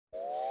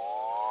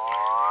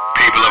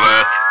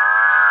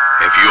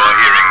you are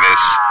hearing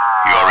this,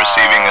 you are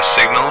receiving a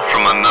signal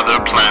from another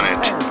planet.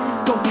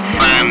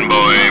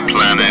 Fanboy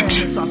Planet.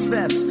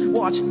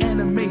 Watch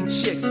anime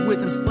chicks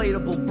with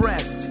inflatable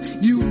breasts.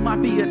 You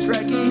might be a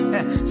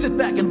Trekkie. Sit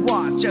back and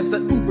watch as the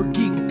uber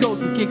geek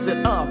goes and kicks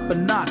it up a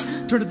notch.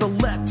 Turn to the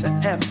letter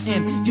F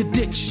in your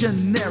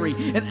dictionary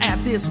and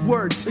add this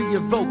word to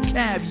your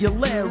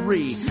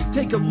vocabulary.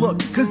 Take a look,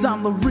 cause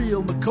I'm the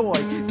real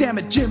McCoy. Damn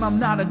it, Jim, I'm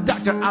not a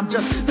doctor, I'm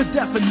just the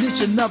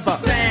definition of a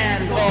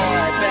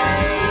fanboy,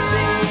 baby.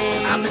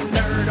 I'm a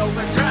nerd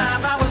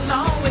overdrive, I will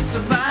always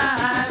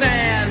survive.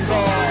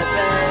 Fanboy,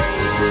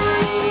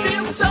 baby.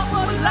 Feel so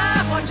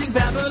alive watching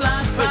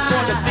Babylon 5. We're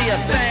going to be a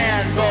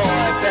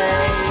fanboy,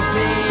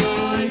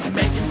 baby.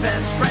 Making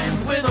best friends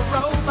with a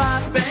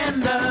robot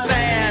bender.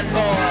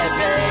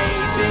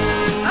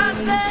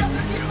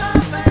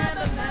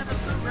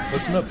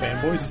 Listen up,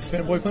 fanboys. It's the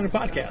Fanboy Planet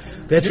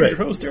Podcast. That's right. Your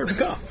host, Eric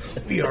McCaw.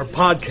 We are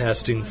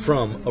podcasting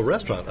from a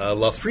restaurant,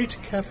 La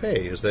Frite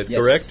Cafe. Is that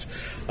correct?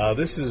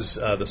 This is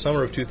the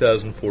summer of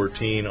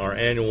 2014, our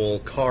annual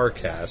Carr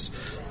cast.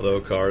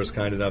 Although Carr is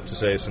kind enough to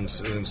say,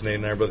 since Nate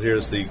and I are both here,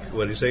 is the,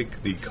 what do you say?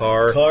 The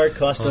Carr... Carr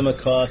Costa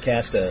Macaw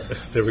Casta.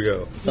 There we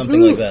go.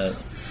 Something like that.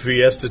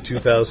 Fiesta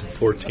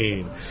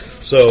 2014.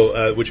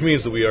 So, which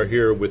means that we are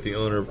here with the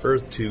owner of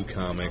Earth 2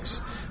 Comics,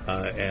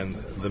 and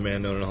the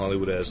man known in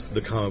Hollywood as the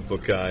comic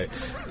book guy,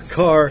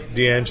 Carr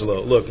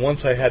D'Angelo. Look,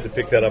 once I had to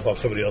pick that up off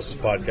somebody else's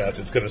podcast,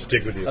 it's going to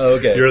stick with you. Oh,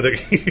 okay. You're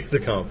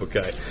the comic book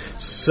guy.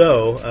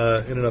 So,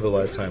 in another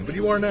lifetime, but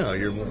you are now.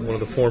 You're one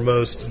of the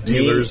foremost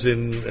dealers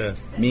in...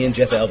 Me and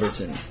Jeff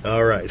Albertson.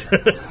 All right.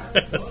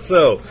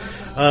 So,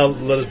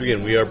 let us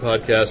begin. We are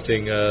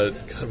podcasting,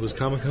 God, was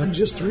Comic-Con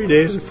just 4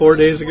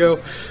 days ago?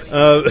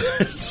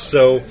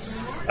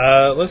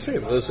 Let's see.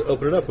 Let's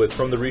open it up with,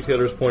 from the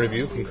retailer's point of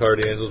view, from Carr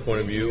D'Angelo's point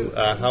of view,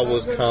 how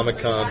was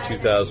Comic-Con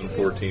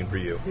 2014 for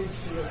you?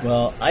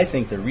 Well, I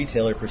think the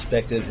retailer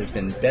perspective has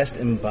been best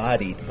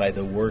embodied by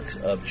the works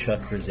of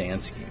Chuck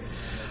Krasinski.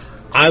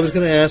 I was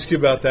going to ask you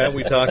about that.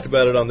 We talked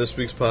about it on this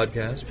week's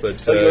podcast,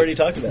 but you already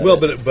talked about it. Well,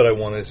 but I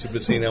wanted to.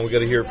 But see, now we got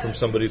to hear it from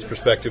somebody's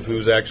perspective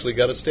who's actually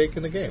got a stake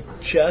in the game.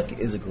 Chuck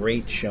is a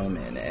great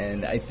showman,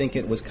 and I think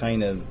it was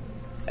kind of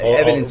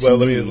evident. Well,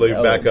 let me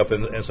back up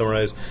and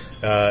summarize.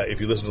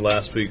 If you listen to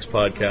last week's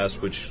podcast,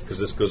 because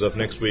this goes up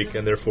next week,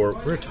 and therefore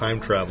we're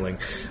time traveling,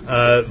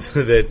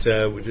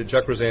 that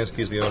Chuck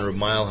Krasinski is the owner of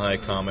Mile High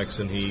Comics,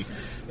 and he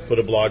put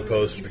a blog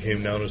post which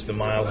became known as the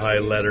Mile High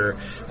Letter.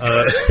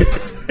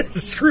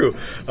 It's true.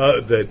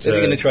 Is he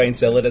going to try and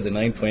sell it as a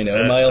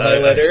 9.0 Mile High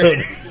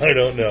Letter? I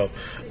don't know.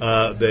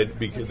 That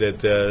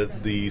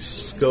the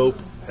scope,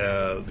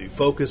 the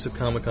focus of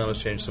Comic-Con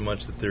has changed so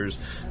much that there's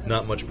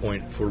not much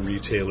point for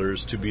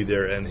retailers to be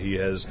there, and he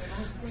has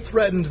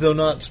threatened, though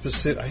not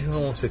specific. I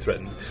don't want to say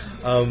threatened.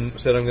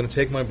 Said, I'm going to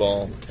take my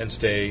ball and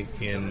stay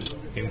in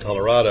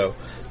Colorado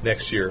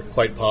next year,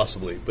 quite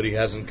possibly, but he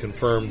hasn't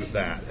confirmed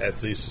that,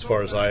 at least as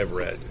far as I have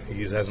read.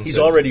 He's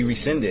already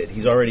rescinded.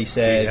 He's already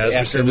said,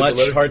 after much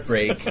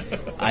heartbreak,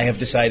 I have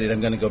decided I'm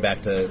going to go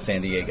back to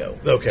San Diego.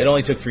 Okay. It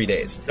only took 3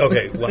 days.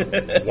 Okay.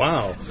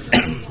 Wow.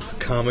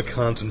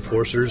 Comic-Con's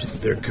enforcers,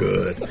 they're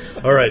good.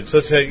 All right, so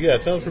tell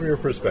it from your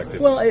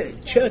perspective. Well,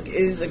 Chuck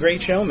is a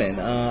great showman.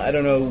 I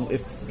don't know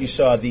if you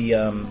saw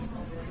the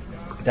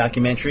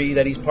documentary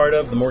that he's part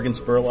of, the Morgan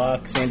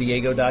Spurlock San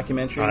Diego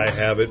documentary. I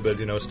have it, but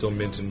it's still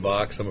mint in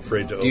box. I'm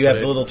afraid to open it. Do you have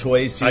the little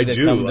toys too? I that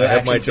do. Come, I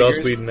have my Joss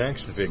figures? Whedon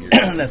action figures.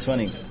 That's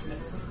funny.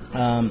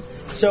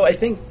 So I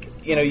think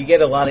you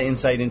get a lot of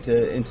insight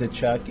into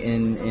Chuck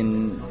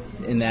in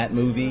that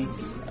movie,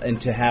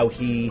 into how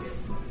he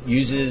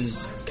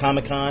uses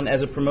Comic-Con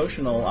as a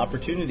promotional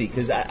opportunity.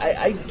 Because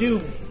I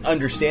do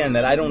understand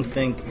that I don't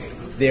think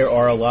there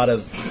are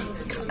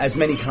as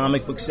many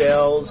comic book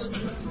sales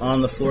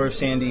on the floor of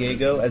San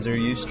Diego as there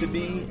used to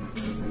be.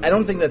 I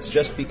don't think that's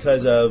just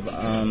because of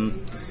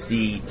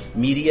the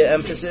media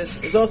emphasis.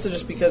 It's also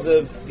just because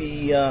of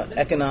the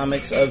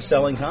economics of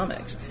selling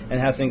comics and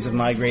how things have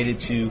migrated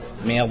to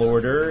mail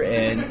order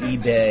and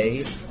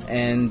eBay.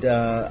 And,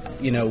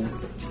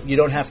 you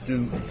don't have to...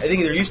 I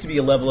think there used to be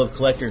a level of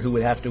collector who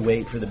would have to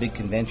wait for the big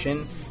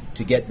convention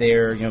to get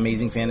their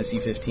Amazing Fantasy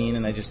 15,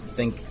 and I just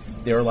think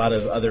there are a lot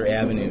of other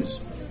avenues.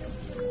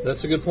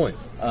 That's a good point.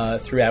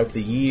 Throughout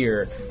the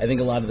year, I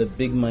think a lot of the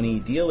big money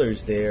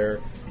dealers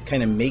there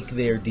kind of make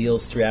their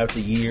deals throughout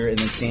the year, and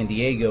then San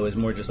Diego is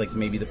more just like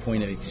maybe the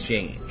point of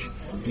exchange.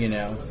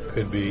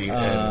 Could be,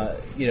 and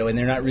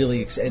they're not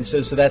really, and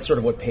so that's sort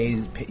of what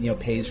pays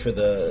for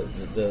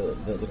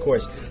the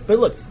course. But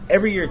look,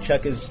 every year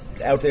Chuck is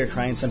out there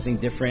trying something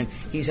different.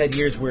 He's had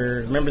years where,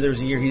 remember, there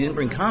was a year he didn't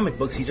bring comic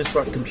books; he just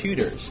brought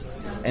computers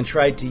and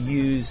tried to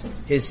use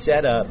his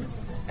setup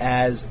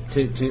as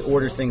to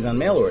order things on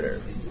mail order.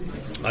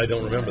 I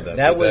don't remember that.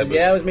 That was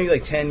maybe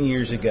like 10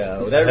 years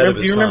ago.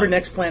 Do you remember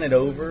Next Planet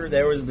Over?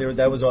 They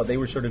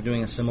were sort of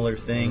doing a similar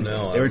thing.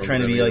 No, they were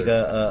trying to be like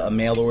a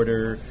mail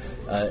order,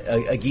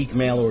 a geek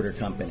mail order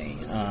company,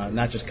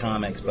 not just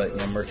comics but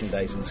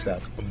merchandise and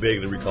stuff. I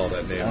vaguely recall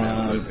that name.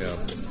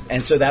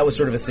 And so that was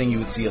sort of a thing you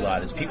would see a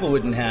lot. Is people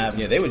wouldn't have,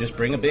 they would just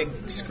bring a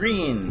big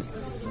screen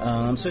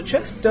So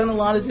Chuck's done a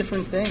lot of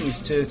different things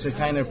to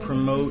kind of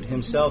promote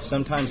himself.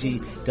 Sometimes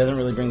he doesn't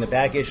really bring the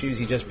back issues.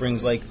 He just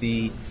brings like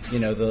the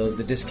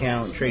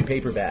discount trade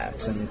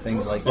paperbacks and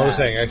things like that. I was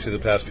saying, actually,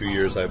 the past few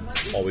years I've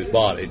always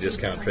bought a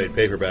discount trade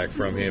paperback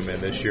from him,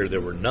 and this year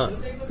there were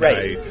none.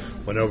 Right. I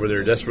went over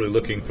there desperately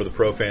looking for the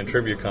Pro Fan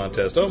Trivia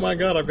Contest. Oh my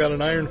God, I've got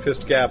an Iron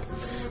Fist gap.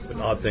 An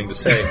odd thing to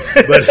say,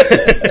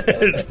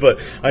 but but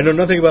I know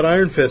nothing about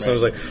Iron Fist. Right. And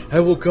I was like, I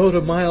will go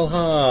to Mile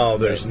High.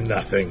 There's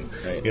nothing,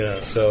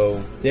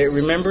 So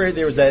remember,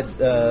 there was that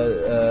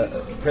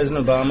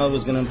President Obama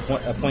was going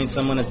to appoint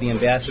someone as the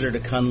ambassador to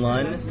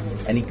Kunlun,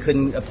 and he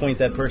couldn't appoint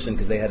that person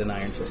because they had an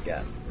Iron Fist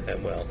gap.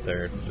 And well,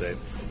 they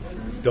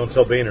don't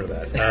tell Boehner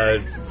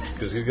that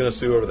because he's going to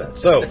sue over that.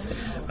 So,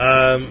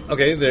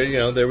 okay,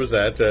 there was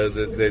that.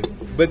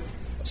 But.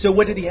 So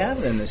what did he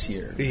have then this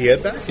year? He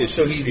had back issues.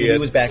 So he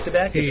was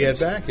back-to-back issues? He had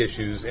back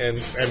issues.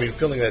 And, I mean,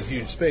 filling that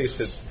huge space,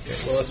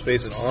 let's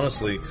face it,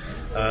 honestly,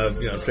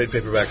 trade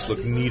paperbacks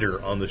look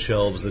neater on the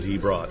shelves that he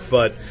brought.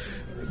 But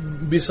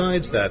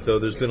besides that, though,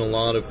 there's been a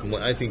lot of...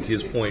 I think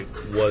his point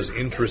was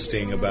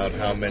interesting about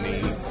how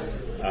many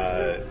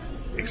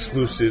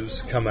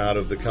exclusives come out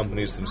of the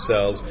companies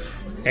themselves.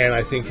 And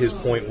I think his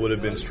point would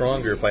have been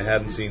stronger if I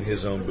hadn't seen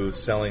his own booth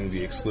selling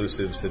the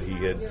exclusives that he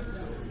had...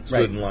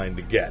 stood in line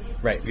to get,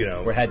 right?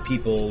 Or had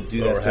people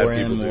do that for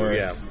him,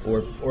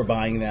 or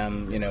buying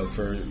them,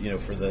 for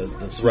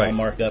the small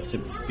markup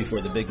before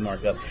the big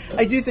markup.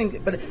 I do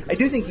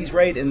think he's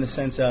right in the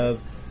sense of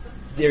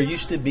there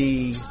used to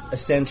be a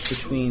sense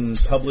between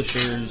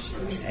publishers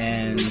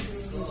and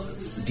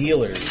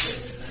dealers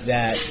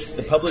that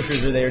the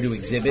publishers are there to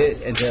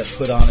exhibit and to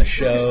put on a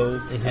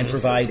show and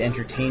provide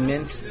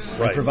entertainment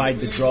and provide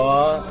the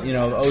draw.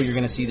 You're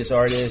going to see this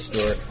artist,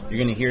 or you're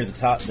going to hear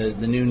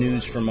the new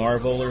news from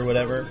Marvel or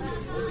whatever,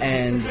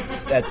 and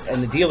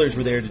the dealers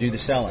were there to do the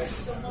selling,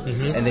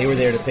 and they were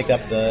there to pick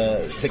up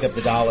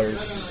the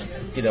dollars,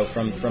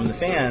 from the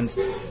fans.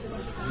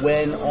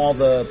 When all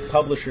the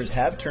publishers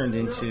have turned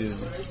into,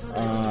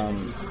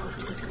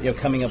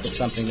 coming up with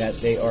something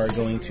that they are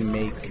going to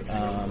make.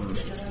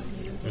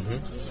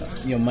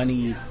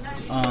 Money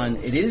on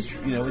it is,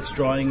 it's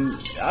drawing,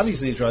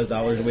 obviously it draws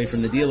dollars away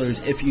from the dealers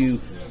if you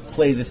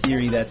play the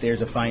theory that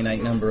there's a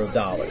finite number of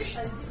dollars.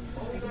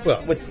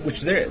 Well,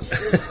 which there is.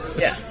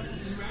 Yeah.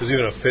 There's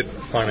even a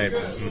finite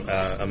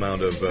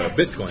amount of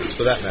bitcoins,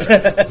 for that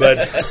matter.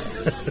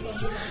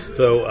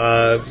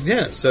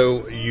 But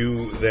so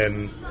you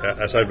then,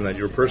 aside from that,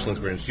 your personal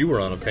experience, you were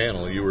on a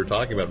panel, you were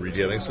talking about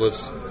retailing, so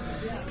let's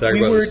talk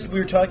about this. We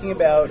were talking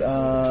about...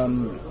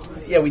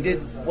 we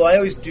did. Well, I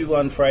always do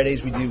on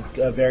Fridays. We do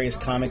various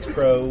Comics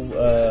Pro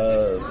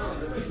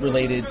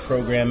related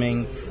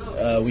programming.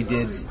 We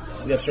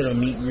have sort of a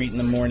meet and greet in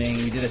the morning.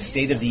 We did a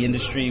State of the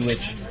Industry,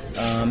 which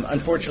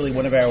unfortunately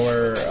one of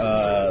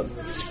our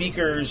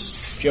speakers,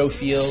 Joe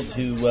Field,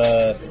 who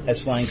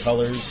has Flying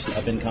Colors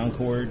up in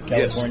Concord,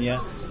 California,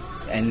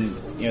 and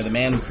the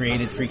man who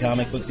created Free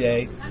Comic Book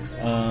Day,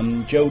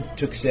 Joe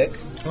took sick.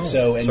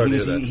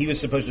 He was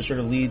supposed to sort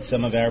of lead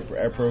some of our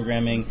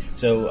programming.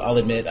 So I'll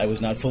admit I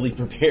was not fully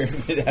prepared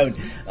without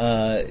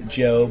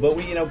Joe. But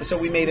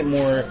we made it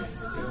more,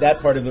 that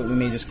part of it we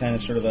made just kind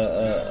of sort of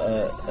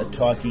a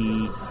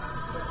talky,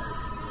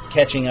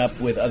 catching up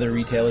with other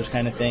retailers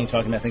kind of thing,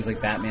 talking about things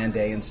like Batman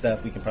Day and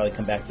stuff. We can probably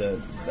come back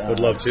to Would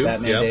love to.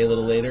 Batman Day a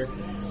little later.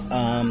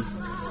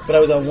 But I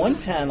was on one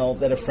panel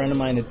that a friend of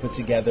mine had put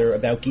together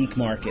about geek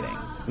marketing,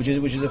 which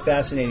is a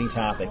fascinating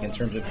topic in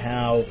terms of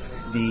how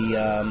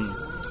the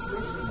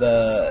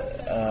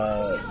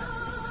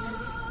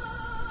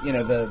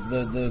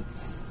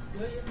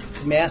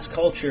mass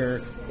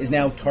culture is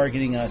now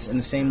targeting us in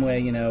the same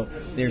way,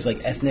 there's like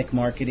ethnic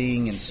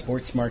marketing and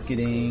sports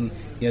marketing,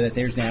 that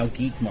there's now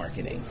geek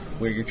marketing,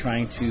 where you're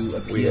trying to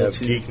appeal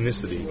to...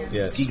 geeknicity,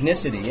 yes.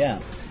 Geeknicity, yeah.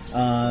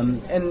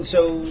 And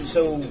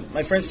so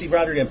my friend Steve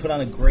Rodriguez put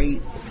on a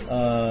great,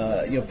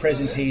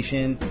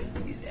 presentation.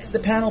 The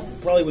panel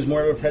probably was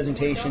more of a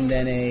presentation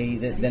than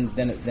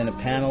a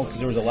panel, because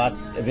there was a lot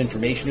of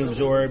information to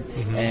absorb,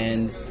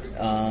 and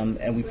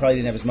we probably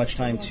didn't have as much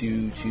time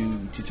to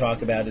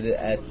talk about it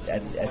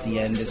at the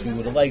end as we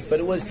would have liked. But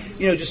it was,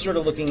 just sort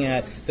of looking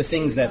at the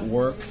things that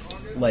work,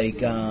 like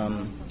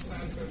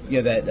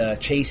that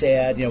Chase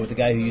ad, with the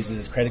guy who uses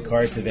his credit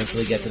card to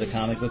eventually get to the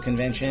comic book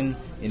convention.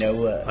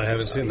 I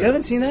haven't seen that. You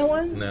haven't seen that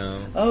one?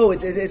 No. Oh,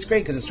 it's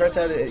great because it starts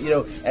out,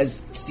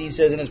 as Steve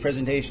says in his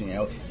presentation,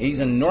 he's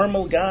a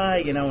normal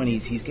guy, and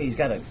he's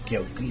got a,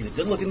 he's a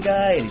good-looking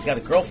guy, and he's got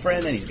a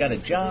girlfriend, and he's got a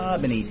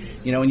job, and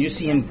and you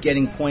see him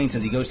getting points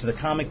as he goes to the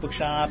comic book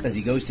shop, as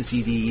he goes to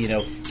see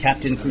the,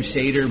 Captain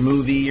Crusader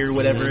movie or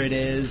whatever it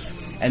is.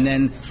 And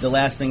then the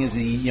last thing is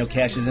he,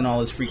 cashes in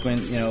all his frequent,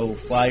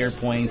 flyer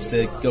points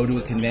to go to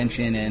a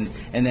convention, and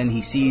then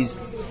he sees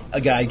a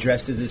guy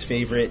dressed as his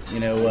favorite,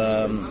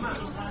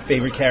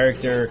 favorite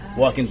character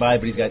walking by,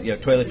 but he's got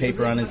toilet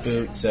paper on his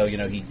boot, so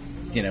he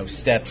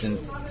steps and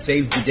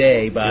saves the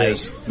day by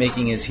Yes.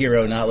 making his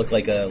hero not look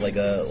like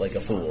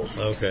a fool.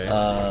 Okay.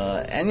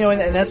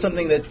 And that's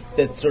something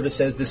that sort of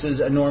says this is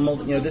a normal.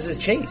 This is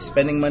Chase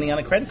spending money on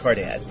a credit card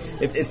ad.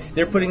 If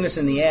they're putting this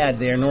in the ad,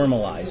 they are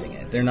normalizing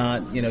it. They're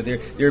not.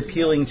 They're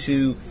appealing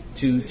to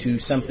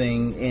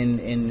something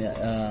in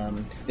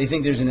they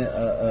think there's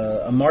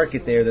a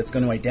market there that's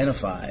going to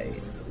identify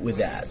with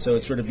that. So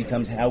it sort of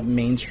becomes how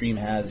mainstream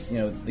has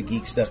the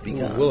geek stuff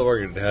become. Well,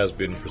 it has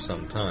been for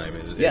some time,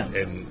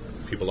 and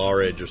people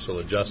our age are still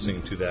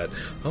adjusting to that.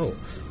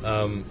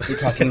 You're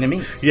talking to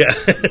me. Yeah,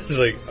 it's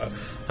like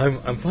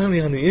I'm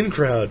finally on the in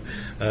crowd.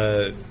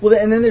 Well,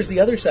 and then there's the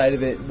other side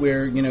of it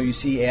where you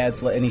see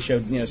ads, and he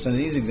showed some of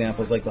these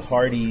examples, like the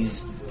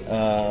Hardys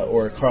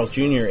or Carl's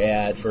Jr.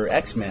 ad for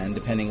X-Men,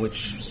 depending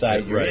which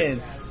side you're in,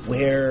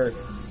 where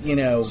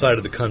side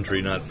of the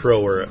country, not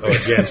pro or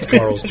against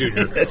Carl's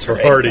Jr. That's or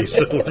right. Hardy.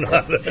 So we're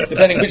not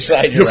depending which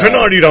side you you're on.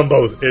 cannot eat on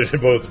both.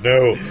 Both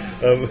no.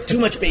 Too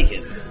much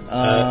bacon.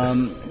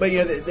 But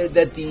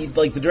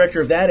the director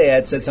of that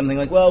ad said something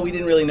like, "Well, we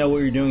didn't really know what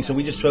we were doing, so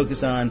we just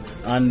focused on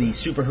the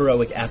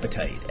superheroic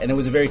appetite." And it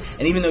was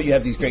and even though you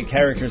have these great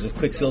characters of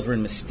Quicksilver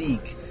and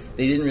Mystique,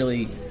 they didn't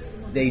really.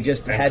 They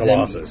just and had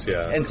Colossus, them,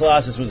 yeah. And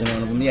Colossus was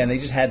one of them, yeah. And they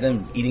just had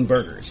them eating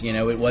burgers.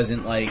 It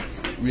wasn't like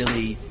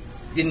really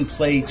didn't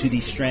play to the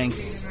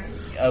strengths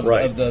of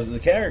the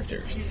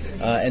characters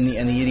and the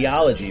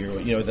ideology,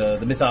 or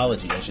the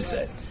mythology, I should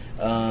say.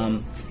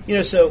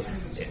 So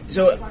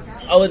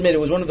I'll admit it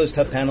was one of those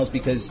tough panels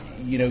because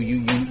you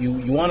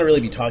want to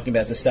really be talking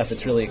about the stuff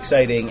that's really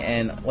exciting,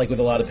 and like with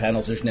a lot of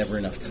panels, there's never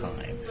enough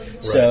time.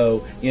 Right.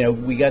 So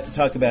we got to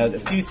talk about a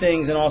few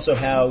things, and also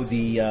how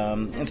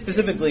and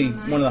specifically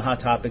one of the hot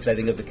topics I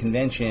think of the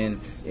convention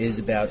is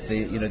about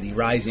the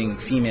rising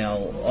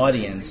female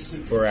audience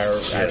for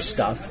our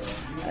stuff,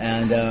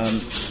 and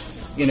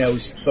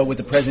but with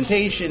the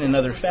presentation and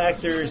other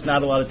factors,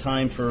 not a lot of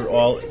time for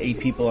all 8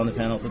 people on the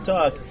panel to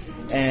talk,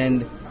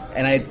 and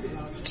I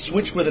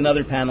switched with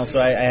another panel, so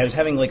I was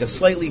having like a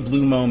slightly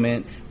blue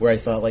moment where I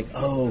thought like,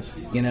 I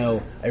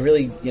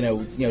really,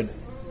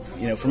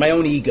 for my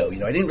own ego,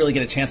 I didn't really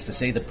get a chance to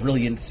say the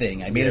brilliant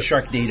thing. I made a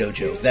Sharknado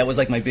joke. That was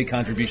like my big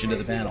contribution to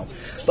the panel.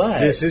 But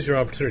this is your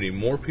opportunity.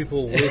 More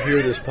people will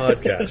hear this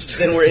podcast.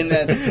 Then we're in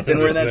that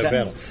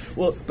panel.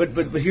 Well, but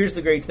here's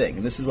the great thing,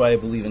 and this is why I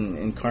believe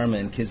in karma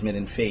and kismet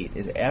and fate.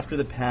 Is after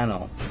the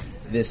panel.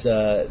 This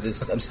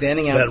I'm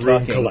standing out that room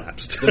talking.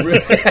 Collapsed. The room,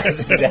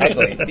 yes,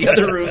 exactly. The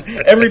other room,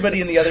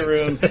 everybody in the other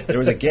room. There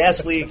was a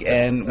gas leak,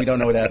 and we don't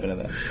know what happened to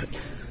them.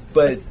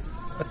 But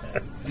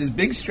this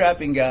big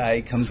strapping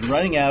guy comes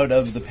running out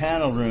of the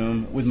panel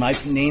room with my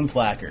name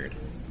placard.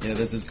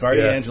 That says Carr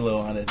D'Angelo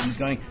on it. He's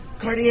going,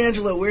 Carr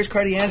D'Angelo, where's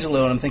Carr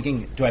D'Angelo? And I'm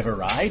thinking, do I have a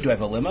ride? Do I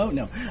have a limo?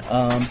 No.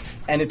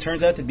 And it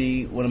turns out to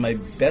be one of my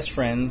best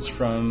friends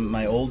from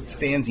my old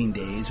fanzine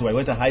days, who I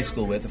went to high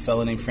school with, a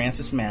fellow named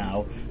Francis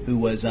Mao, who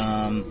was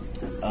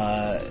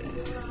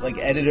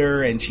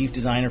editor and chief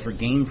designer for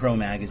Game Pro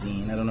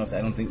magazine. I don't know if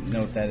that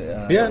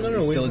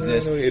still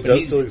exists. It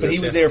does still exist. But he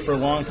was there for a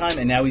long time,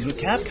 and now he's with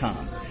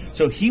Capcom.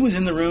 So he was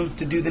in the room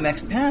to do the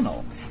next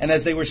panel. And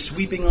as they were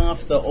sweeping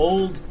off the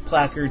old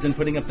placards and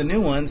putting up the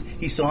new ones,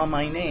 he saw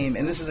my name.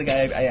 And this is a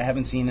guy I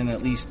haven't seen in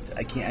at least,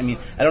 I don't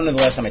know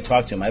the last time I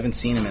talked to him. I haven't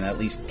seen him in at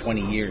least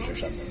 20 years or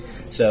something.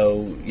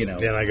 So,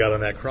 And I got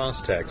on that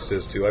cross text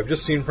as to, I've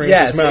just seen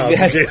Francis Mao.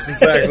 Exactly. Jason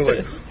Saxon,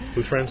 like,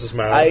 who's Francis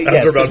Mao?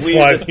 After about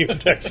 5 you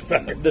text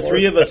back. The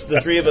three of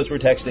us were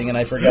texting, and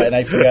I forgot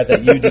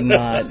that you did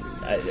not.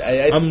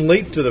 I'm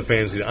late to the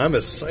fanzine. I'm a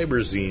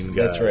cyberzine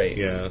guy. That's right.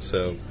 Yeah,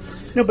 so.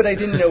 No, but I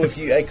didn't know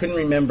I couldn't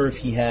remember if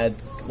he had,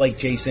 like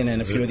Jason and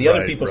a few of the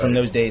other people from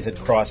those days had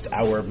crossed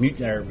our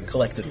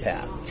collective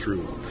path.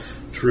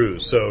 True.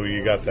 So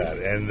you got that.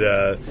 And,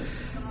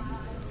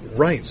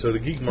 so the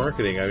geek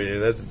marketing,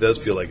 that does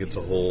feel like it's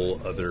a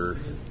whole other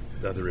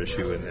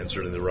issue, and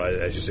certainly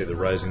the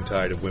rising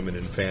tide of women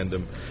in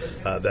fandom.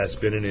 That's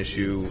been an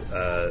issue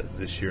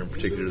this year in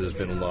particular. There's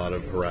been a lot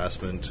of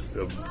harassment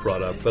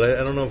brought up, but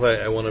I don't know if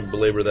I want to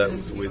belabor that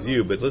with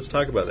you. But let's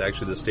talk about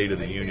actually the State of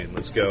the Union.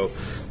 Let's go.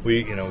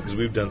 Because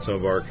we've done some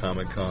of our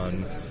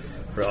Comic-Con.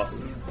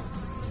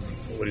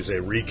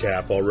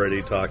 Recap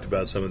already, talked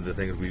about some of the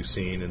things we've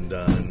seen and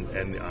done,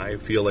 and I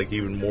feel like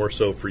even more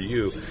so for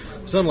you,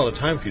 there's not a lot of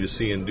time for you to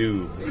see and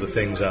do the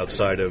things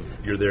outside of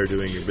you're there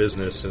doing your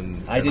business.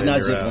 And I did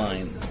not zip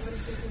line.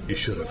 You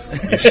should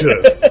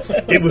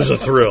have. It was a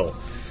thrill.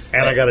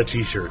 And I got a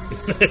T-shirt.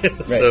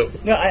 Right. So.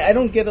 No, I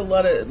don't get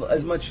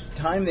as much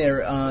time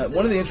there.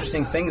 One of the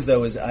interesting things,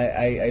 though, is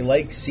I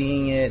like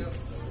seeing it.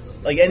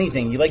 Like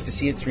anything, you like to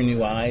see it through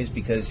new eyes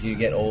because you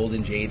get old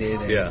and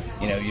jaded. And,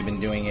 you've been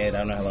doing it. I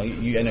don't know how long.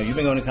 I know you've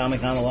been going to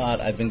Comic-Con a lot.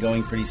 I've been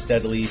going pretty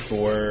steadily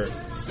for,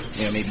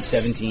 maybe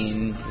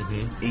 17,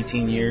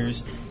 18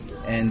 years.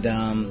 And,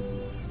 and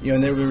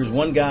there was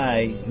one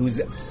guy who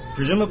was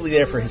presumably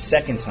there for his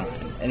second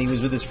time. And he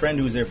was with his friend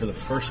who was there for the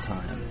first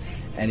time.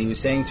 And he was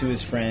saying to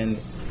his friend,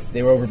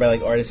 they were over by,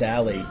 Artist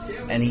Alley.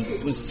 And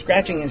he was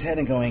scratching his head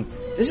and going,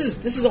 this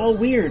is all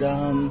weird.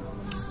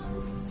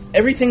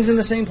 everything's in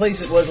the same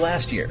place it was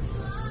last year.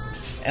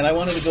 And I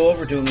wanted to go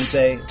over to him and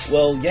say,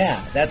 well,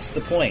 yeah, that's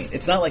the point.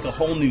 It's not like a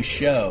whole new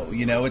show,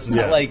 you know. It's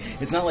not like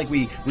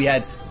we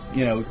had,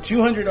 you know,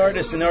 200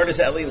 artists in Artist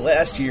Alley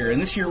last year, and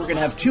this year we're going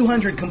to have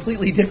 200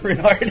 completely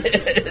different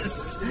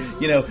artists.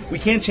 You know, we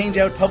can't change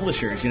out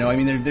publishers. You know, I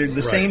mean, they're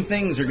the same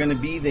things are going to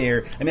be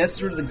there. I mean, that's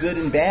sort of the good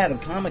and bad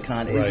of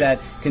Comic-Con is that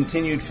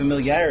continued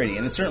familiarity,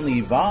 and it certainly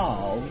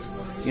evolved,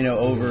 you know,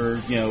 over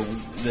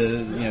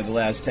the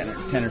last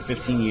 10 or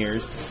 15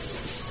 years.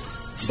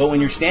 But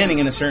when you're standing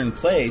in a certain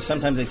place,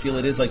 sometimes I feel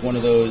it is like one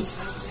of those,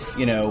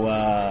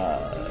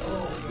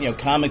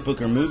 comic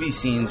book or movie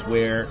scenes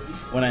where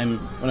when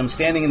I'm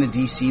standing in the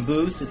DC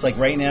booth, it's like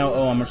right now,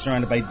 I'm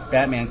surrounded by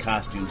Batman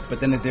costumes, but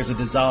then there's a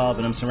dissolve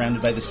and I'm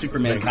surrounded by the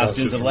Superman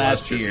costumes of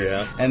last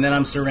year, and then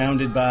I'm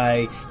surrounded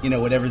by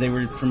whatever they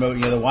were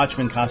promoting, the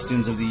Watchmen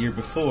costumes of the year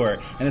before,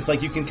 and it's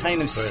like you can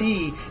kind of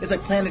see, it's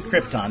like Planet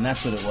Krypton.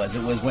 That's what it was.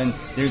 It was when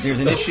there's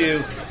an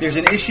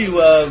issue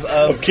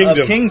of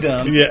Kingdom,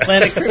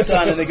 Planet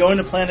Krypton, and they go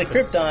into Planet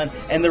Krypton,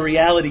 and the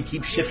reality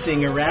keeps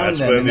shifting around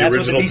them. When the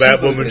original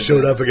Batwoman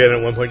showed up again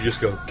at one point. You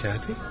just go,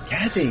 Kathy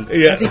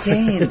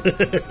Kane.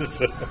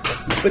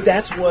 But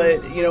that's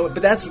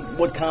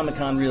what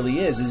Comic-Con really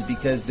is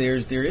because there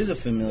is a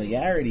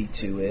familiarity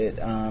to it,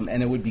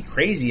 and it would be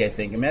crazy. I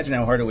think. Imagine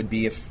how hard it would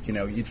be if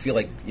you'd feel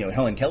like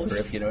Helen Keller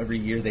if every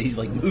year they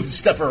like moved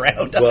stuff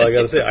around. Well, I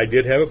got to say, I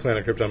did have a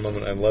Planet Krypton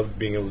moment. I loved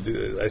being able to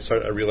do it.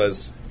 I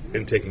realized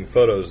in taking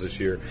photos this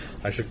year,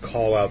 I should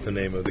call out the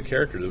name of the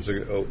character. There was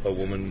a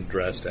woman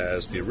dressed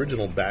as the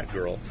original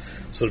Batgirl.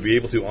 So to be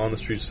able to, on the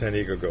streets of San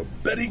Diego, go,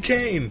 Betty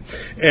Kane!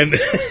 And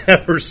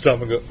have her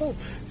stomach go,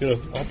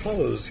 I'll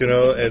pose,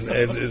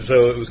 and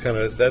so it was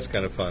that's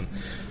kind of fun.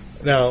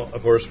 Now,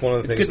 of course, one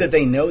of the things... It's good that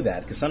they know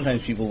that, because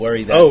sometimes people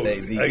worry that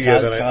the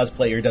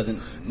cosplayer doesn't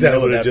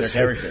know about their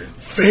character.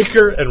 Fake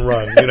her and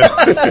run,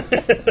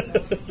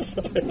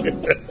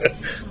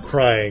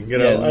 Crying,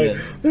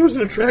 there was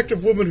an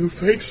attractive woman who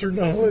fakes her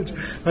knowledge.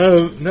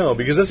 No,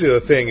 because that's the other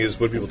thing is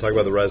when people talk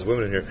about the rise of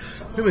women in here,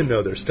 women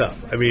know their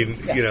stuff. I mean,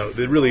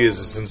 it really is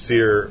a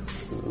sincere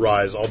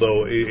rise,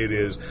 although it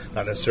is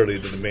not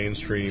necessarily to the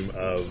mainstream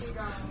of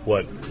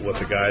what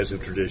the guys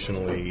have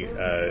traditionally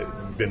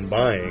been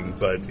buying,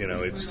 but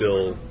it's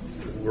still,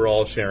 we're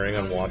all sharing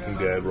on Walking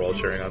Dead, we're all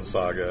sharing on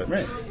Saga,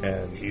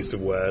 and East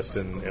of West,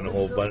 and a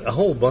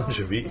whole bunch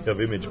of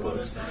image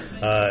books,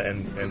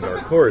 and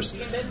Dark Horse.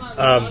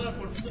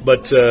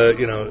 But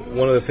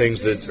one of the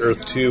things that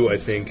Earth 2, I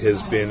think,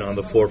 has been on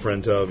the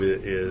forefront of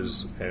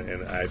is,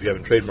 and if you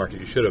haven't trademarked it,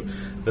 you should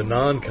have, the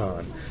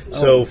non-con.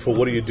 So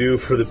what do you do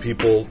for the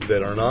people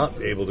that are not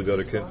able to go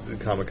to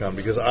Comic-Con?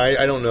 Because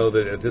I don't know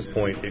that at this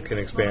point it can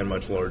expand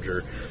much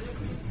larger.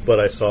 But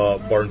I saw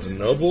Barnes &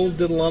 Noble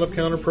did a lot of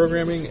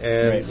counter-programming,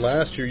 and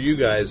last year you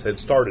guys had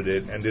started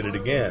it and did it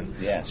again.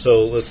 Yes.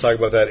 So let's talk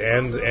about that,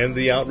 and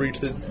the outreach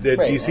that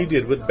DC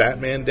did with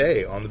Batman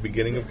Day on the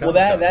beginning of Comic-Con.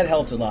 Well, that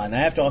helped a lot, and I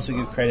have to also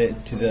give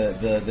credit to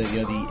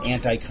the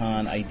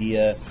anti-con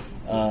idea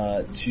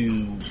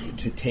to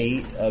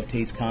Tate of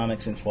Tate's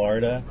Comics in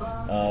Florida,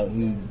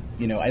 who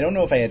I don't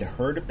know if I had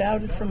heard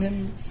about it from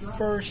him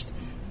first.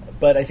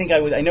 But I think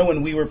I know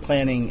when we were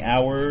planning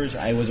ours,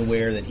 I was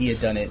aware that he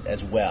had done it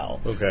as well.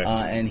 Okay.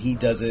 And he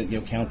does it,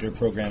 counter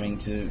programming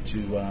to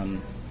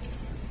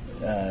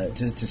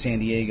San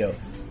Diego.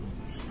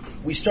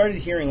 We started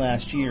hearing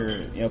last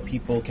year,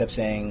 people kept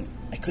saying,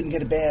 I couldn't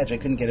get a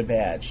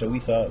badge. So we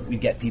thought we'd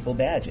get people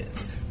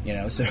badges.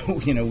 So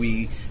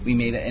we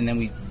made it, and then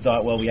we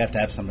thought, well, we have to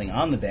have something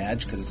on the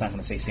badge because it's not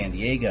going to say San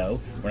Diego.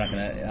 We're not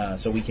going to.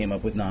 So we came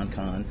up with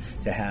non-con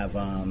to have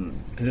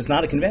because it's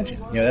not a convention.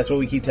 That's what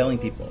we keep telling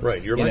people.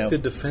 Right, you're like the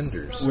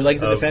Defenders. We're like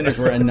the Defenders.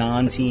 We're a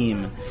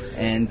non-team,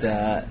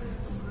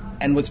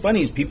 and what's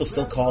funny is people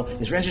still call,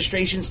 is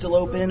registration still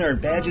open or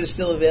badges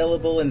still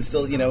available, and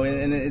still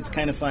and it's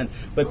kind of fun.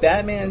 But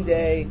Batman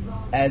Day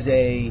as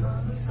a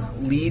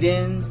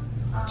lead-in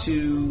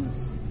to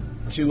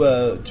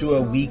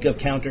a week of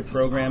counter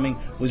programming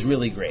was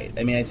really great.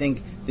 I mean, I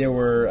think there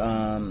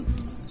were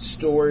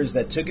stores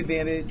that took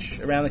advantage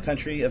around the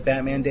country of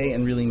Batman Day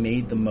and really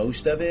made the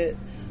most of it,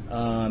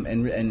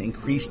 and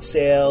increased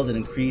sales and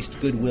increased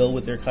goodwill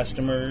with their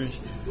customers.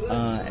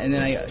 And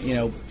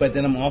then but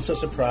then I'm also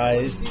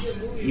surprised,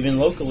 even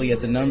locally,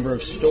 at the number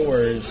of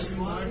stores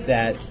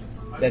that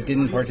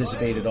didn't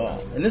participate at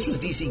all. And this was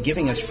DC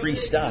giving us free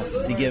stuff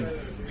to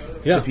give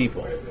to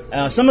people.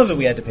 Some of it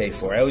we had to pay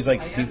for. I always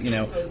like,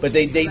 but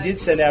they did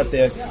send out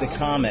the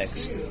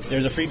comics.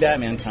 There's a free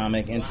Batman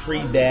comic and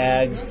free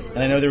bags. And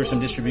I know there were some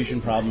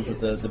distribution problems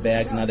with the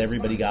bags. Not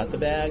everybody got the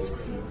bags.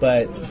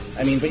 But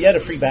you had a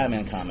free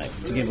Batman comic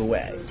to give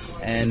away.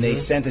 And they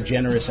sent a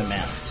generous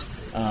amount.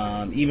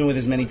 Even with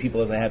as mmany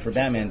people as I had for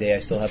Batman Day, I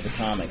still have the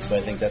comic. So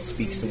I think that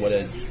speaks to what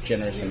a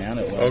generous amount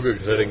it was. Oh, good,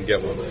 because I didn't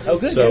get one. Oh,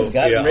 good. So,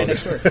 Got it right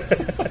next door.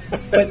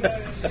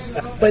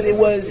 But it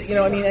was,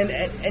 I mean,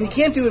 and you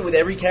can't do it with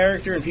every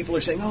character, and people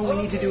are saying, oh, we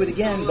need to do it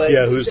again. But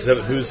yeah, whose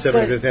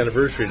 75th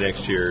anniversary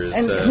next year is...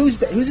 And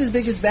who's as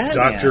big as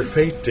Batman? Dr.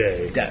 Fate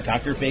Day.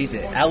 Dr. Fate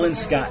Day. Alan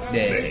Scott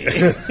Day.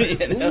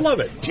 Love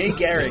it. Jay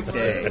Garrick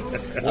Day.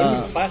 What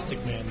would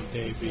Plastic Man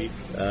Day be?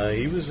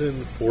 He was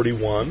in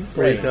 41.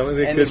 Right.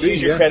 And if you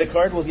use your yeah. credit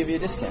card, we'll give you a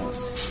discount.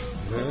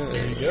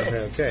 There you go.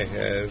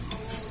 Okay.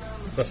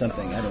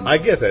 Something, I don't know. I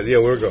get that. Yeah,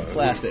 we're going.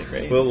 Plastic,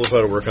 right? We'll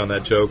try to work on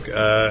that joke,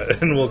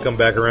 and we'll come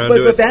back around to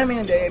But it.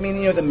 Batman Day, I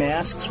mean, the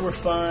masks were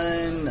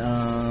fun.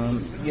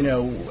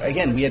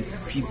 Again, we had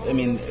people. I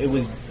mean, it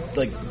was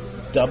like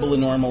double a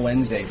normal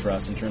Wednesday for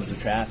us in terms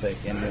of traffic,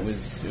 and it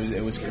was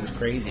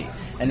crazy.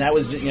 And that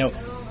was,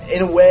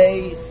 in a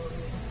way,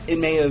 it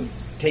may have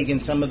taken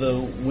some of the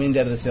wind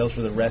out of the sails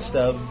for the rest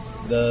of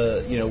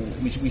the.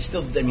 We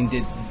still, I mean,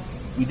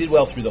 we did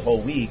well through the whole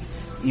week.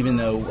 Even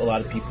though a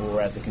lot of people were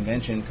at the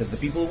convention, because the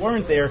people who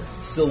weren't there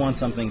still want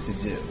something to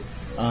do.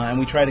 And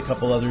we tried a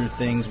couple other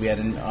things. We had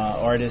an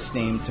artist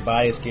named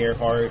Tobias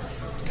Gerhardt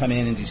come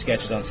in and do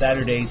sketches on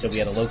Saturday, so we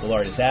had a local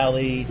artist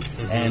alley.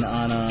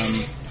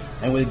 Mm-hmm.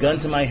 And with a gun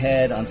to my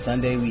head, on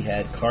Sunday we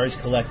had Carr's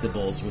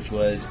Collectibles, which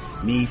was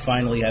me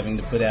finally having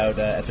to put out,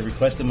 at the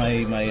request of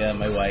my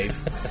wife,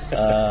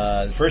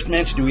 first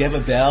mention, do we have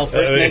a bell?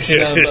 First mention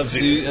of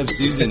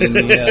Susan in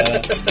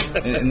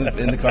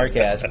the Carr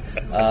cast.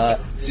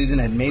 Susan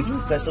had made the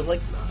request of,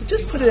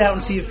 just put it out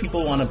and see if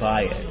people want to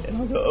buy it. And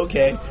I'll go,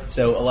 okay.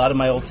 So a lot of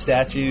my old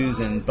statues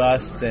and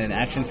busts and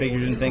action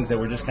figures and things that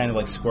were just kind of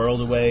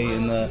squirreled away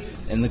in the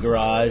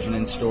garage and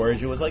in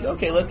storage, it was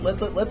okay,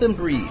 let them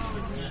breathe.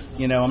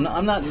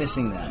 I'm not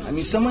missing them. I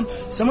mean, someone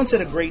said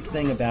a great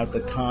thing about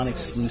the con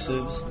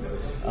exclusives.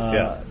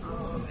 A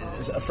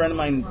friend of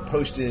mine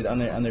posted on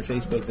their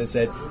Facebook that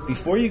said,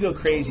 before you go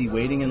crazy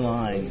waiting in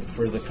line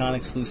for the con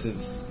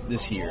exclusives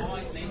this year,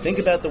 think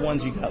about the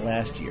ones you got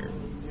last year.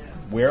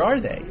 Where are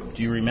they?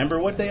 Do you remember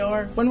what they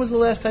are? When was the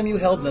last time you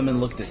held them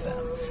and looked at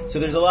them? So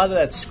there's a lot of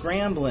that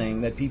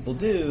scrambling that people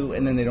do,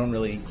 and then they don't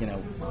really,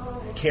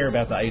 care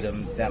about the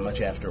item that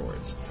much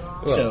afterwards.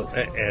 Well,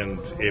 and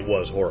it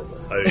was horrible.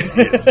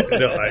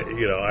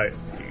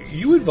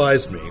 You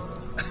advised me.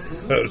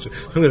 I'm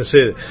going to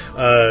say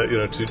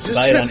that to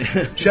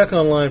just check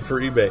online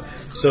for eBay.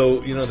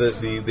 So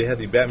they had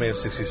the Batman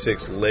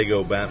 '66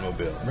 Lego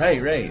Batmobile.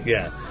 Right.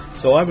 Yeah.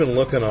 So I've been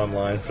looking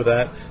online for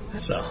that.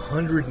 That's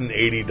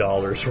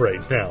 $180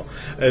 right now.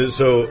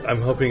 So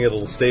I'm hoping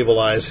it'll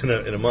stabilize in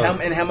a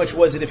month. How much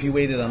was it if you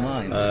waited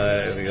online?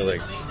 I think it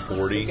was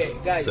 40. Okay,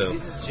 guys,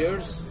 this is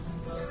yours.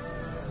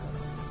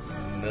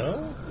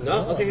 No.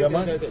 Okay.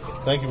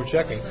 Thank you for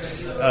checking.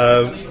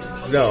 Sorry,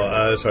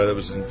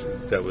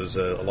 that was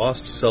a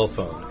lost cell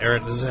phone.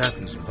 Aaron, this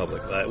happens in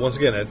public. Once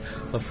again, at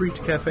a free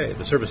cafe.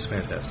 The service is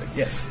fantastic.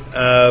 Yes.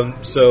 But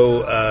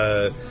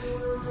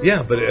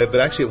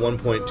actually, at one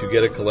point, to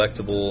get a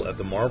collectible at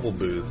the Marvel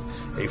booth,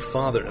 a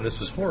father, and this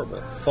was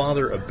horrible.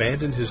 Father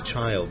abandoned his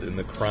child in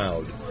the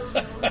crowd,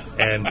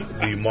 and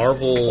the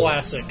Marvel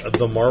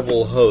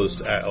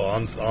host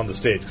on the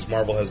stage, because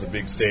Marvel has a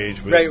big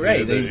stage with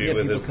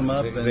people come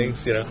up and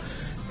things,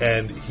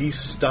 and he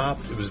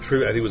stopped. It was I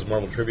think it was a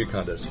Marvel trivia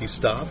contest. He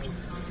stopped,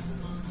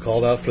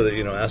 called out for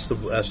asked the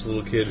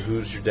little kid,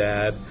 "Who's your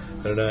dad?"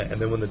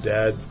 And then when the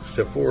dad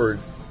stepped forward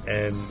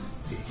and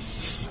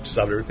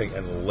stopped everything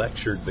and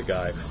lectured the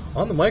guy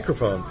on the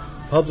microphone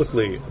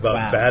publicly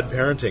about bad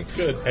parenting.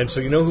 Good. And so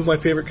you know who my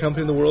favorite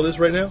company in the world is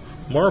right now?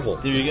 Marvel.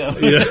 There you go.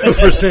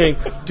 For saying,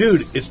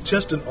 dude, it's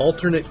just an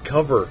alternate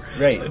cover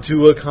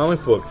to a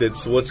comic book.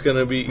 That's what's going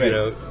to be,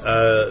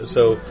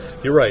 so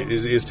you're right.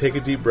 Is take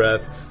a deep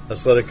breath.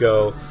 Let's let it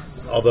go.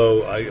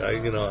 Although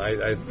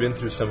I've been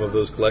through some of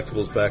those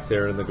collectibles back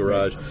there in the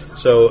garage,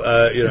 so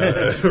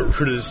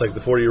it's like the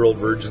 40-year-old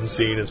virgin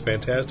scene is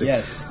fantastic.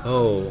 Yes.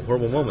 Oh,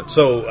 horrible moment.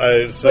 So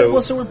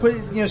we're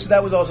putting, so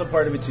that was also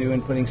part of it too,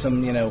 and putting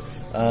some,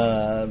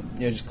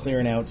 just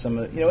clearing out some,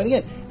 and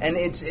again, and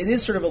it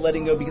is sort of a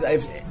letting go,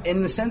 because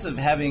in the sense of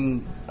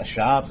having a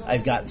shop,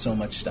 I've got so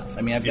much stuff.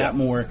 I mean, I've got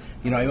more.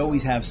 I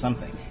always have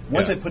something.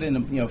 Once I put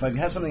in, if I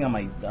have something on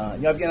my,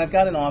 I've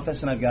got an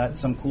office and I've got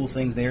some cool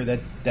things there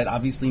that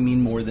obviously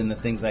mean more than the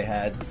things I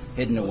had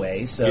hidden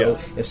away. So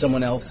if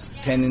someone else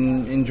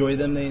can enjoy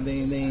them,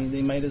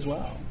 they might as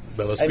well.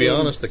 But let's be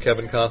honest, the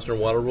Kevin Costner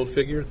Waterworld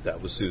figure, that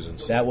was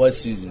Susan's. That was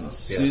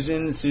Susan's.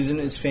 Yes.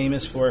 Susan is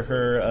famous for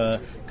her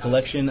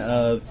collection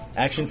of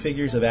action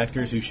figures of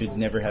actors who should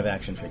never have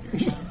action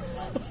figures.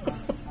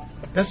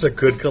 That's a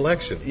good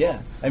collection.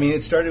 Yeah. I mean,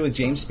 it started with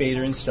James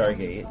Spader in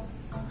Stargate.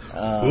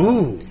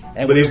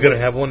 But he's going to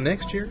have one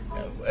next year?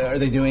 Are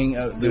they doing?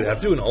 They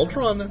have to do an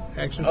Ultron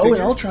action Oh, figure.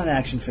 an Ultron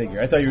action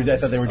figure. I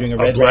thought they were doing a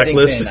Red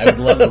Blacklist. Reddington. I would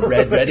love a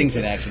Red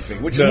Reddington action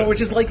figure,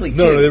 which is likely.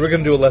 No, they were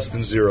going to do a less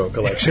than zero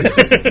collection.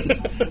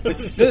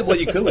 Well,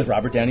 you could with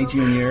Robert Downey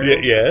Jr.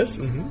 Yes.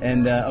 Mm-hmm.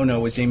 And it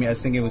was Jamie. I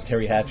was thinking it was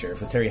Terry Hatcher. If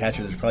it was Terry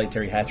Hatcher, there's probably a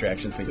Terry Hatcher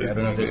action figure. I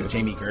don't know if there's a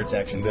Jamie Gertz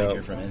action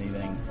figure from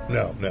anything.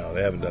 No,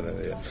 they haven't done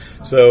that yet.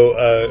 So,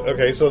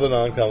 so the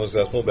non-comic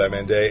successful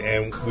Batman Day,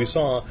 and we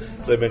saw,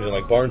 as I mentioned,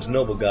 like Barnes &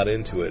 Noble got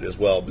into it as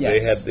well. But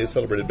Yes. they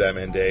celebrated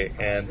Batman Day,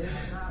 and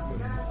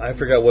I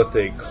forgot what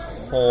they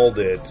called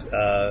it.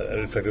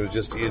 In fact, it was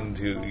just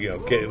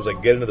it was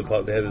like get into the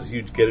pop. They had this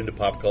huge get into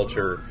pop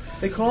culture.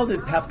 They called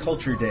it Pop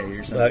Culture Day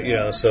or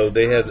something. So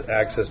they had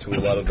access to a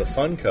lot of the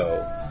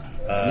Funko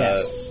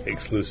Yes.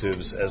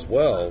 exclusives as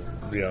well.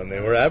 And they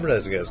were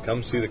advertising it as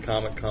come see the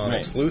Comic-Con Right.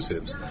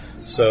 exclusives.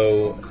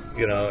 So,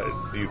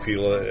 do you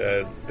feel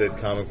that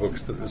comic book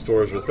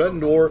stores were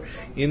threatened, or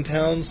in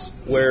towns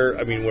where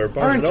Barnes &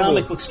 Aren't Noble...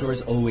 comic book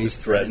stores always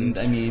threatened?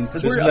 I mean,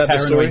 because we're Isn't a that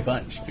the story? paranoid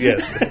bunch.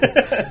 Yes.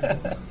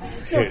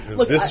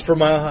 Look, This is for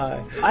Mile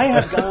High. I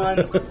have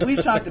gone.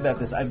 We've talked about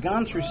this. I've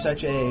gone through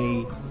such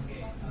a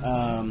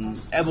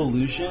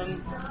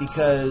evolution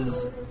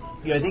because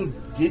I think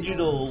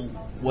digital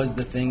was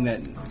the thing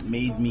that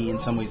made me, in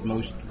some ways,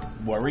 most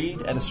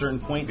worried at a certain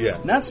point. Yeah.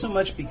 Not so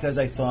much because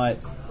I thought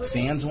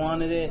fans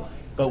wanted it,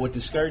 but what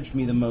discouraged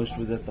me the most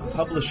was that the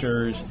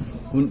publishers,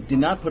 who did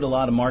not put a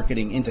lot of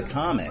marketing into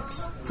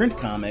comics, print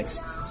comics,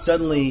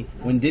 suddenly,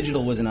 when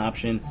digital was an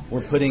option,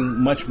 were putting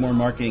much more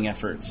marketing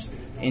efforts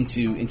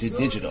into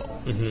digital.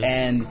 Mm-hmm.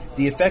 And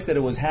the effect that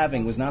it was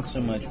having was not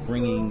so much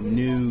bringing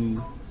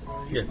new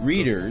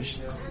readers,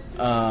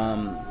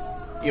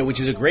 which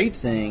is a great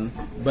thing.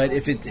 But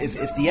if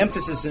the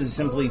emphasis is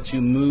simply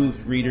to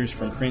move readers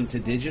from print to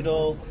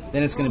digital,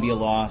 then it's going to be a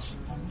loss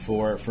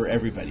for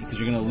everybody, because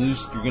you're going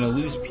to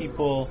lose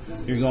people.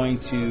 You're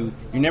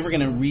never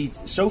going to reach.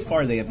 So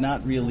far, they have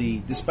not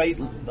really, despite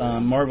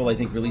Marvel, I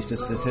think, released a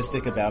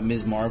statistic about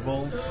Ms.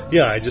 Marvel.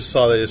 Yeah, I just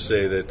saw that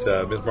yesterday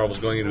that Ms. Marvel's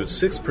going into its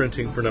 6th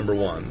printing for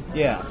 #1.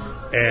 Yeah.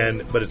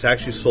 But it's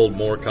actually sold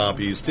more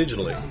copies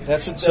digitally.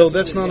 That's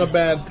not a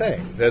bad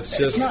thing. That's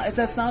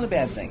not a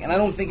bad thing, and I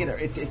don't think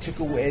it took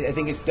away. I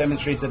think it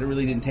demonstrates that it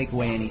really didn't take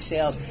away any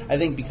sales. I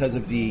think because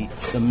of the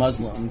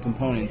Muslim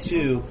component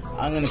too.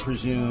 I'm going to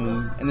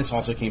presume, and this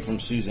also came from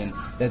Susan,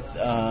 that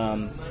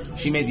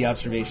she made the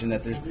observation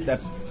that it's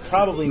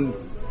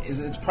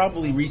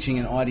probably reaching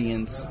an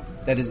audience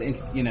that is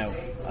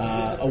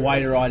a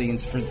wider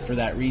audience for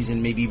that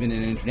reason, maybe even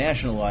an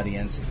international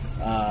audience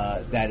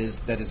that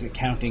is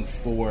accounting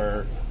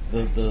for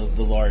the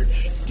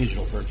large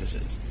digital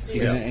purchases,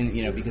 because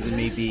it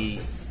may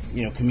be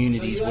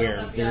communities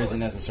where there isn't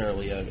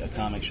necessarily a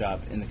comic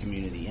shop in the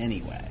community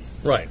anyway.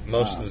 Right.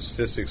 Most of the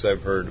statistics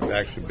I've heard have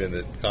actually been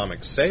that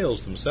comic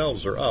sales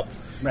themselves are up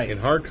in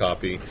hard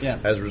copy. Yeah.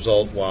 As a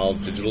result, while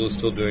digital is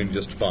still doing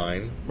just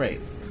fine. Right.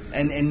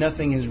 And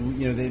nothing has,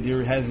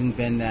 there hasn't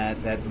been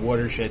that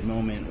watershed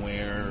moment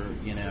where,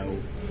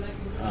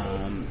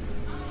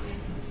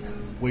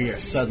 where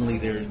suddenly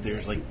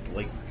there's like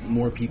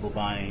more people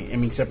buying. I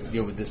mean, except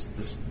with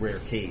this rare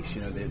case,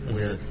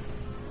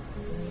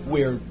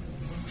 where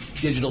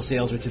digital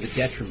sales are to the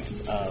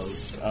detriment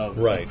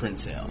of print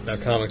sales. Now,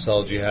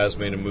 Comixology has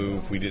made a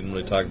move. We didn't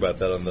really talk about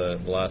that on the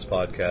last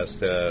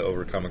podcast.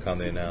 Over at Comic-Con,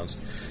 they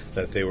announced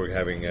that they were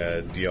having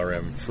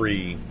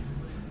DRM-free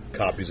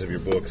copies of your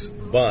books,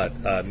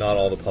 but not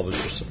all the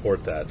publishers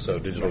support that. So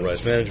digital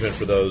rights management,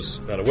 for those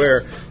not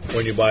aware,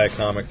 when you buy a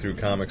comic through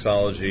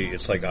Comixology,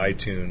 it's like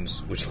iTunes,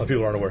 which a lot of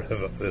people aren't aware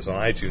of this on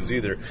iTunes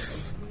either.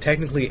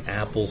 Technically,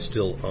 Apple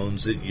still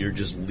owns it. You're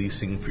just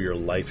leasing for your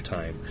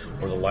lifetime,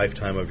 or the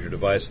lifetime of your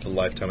device, the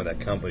lifetime of that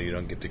company. You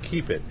don't get to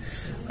keep it.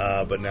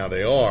 But now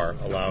they are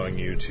allowing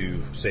you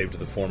to save to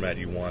the format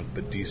you want,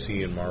 but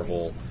DC and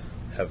Marvel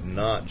have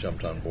not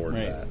jumped on board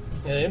with that.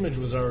 And Image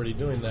was already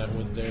doing that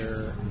with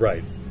their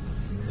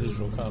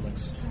digital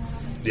comics.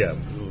 Yeah,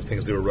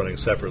 things they were running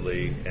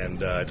separately,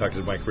 and I talked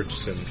to Mike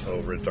Richardson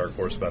over at Dark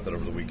Horse about that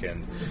over the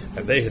weekend,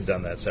 and they had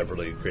done that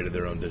separately, created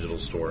their own digital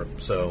store.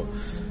 So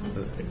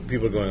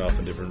people are going off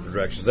in different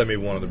directions. That may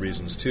be one of the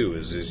reasons too.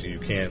 Is you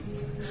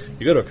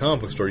go to a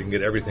comic book store, you can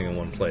get everything in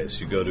one place.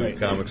 You go to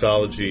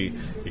Comixology,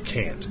 you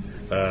can't.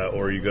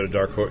 Or you go to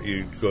Dark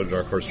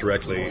Horse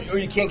directly, or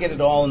you can't get it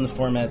all in the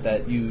format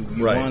that you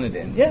want it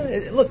in.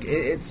 Yeah, look,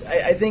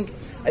 I think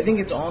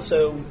it's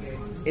also.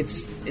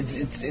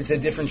 It's a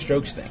different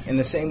strokes thing, in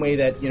the same way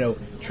that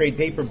trade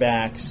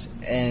paperbacks,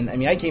 and I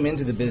mean I came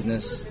into the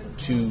business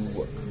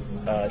to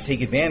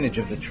take advantage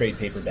of the trade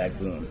paperback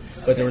boom,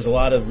 but there was a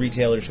lot of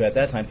retailers who at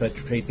that time thought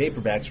trade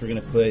paperbacks were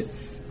going to put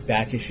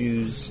back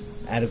issues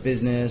out of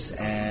business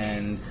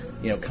and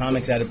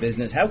comics out of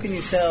business. How can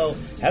you sell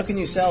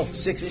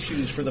 6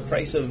 issues for the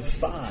price of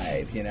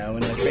 5, in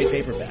a trade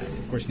paperback?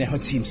 Of course, now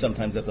it seems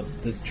sometimes that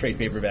the trade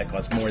paperback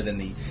costs more than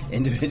the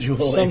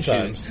individual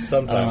issues.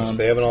 Sometimes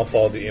they haven't all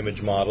followed the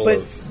Image model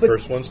of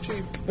first one's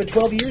cheap. But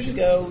 12 years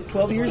ago,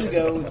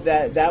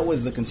 that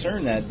was the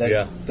concern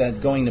that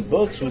going to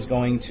books was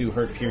going to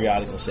hurt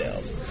periodical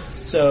sales.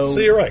 So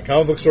you're right.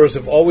 Comic book stores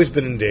have always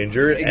been in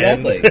danger.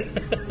 Exactly.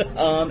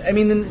 And I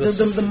mean,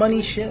 the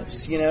money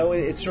shifts.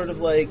 It's sort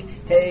of like,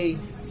 hey,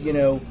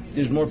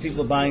 there's more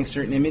people buying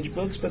certain Image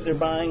books, but they're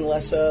buying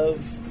less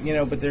of,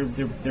 but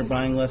they're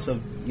buying less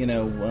of,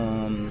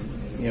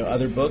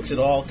 other books. It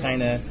all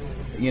kind of,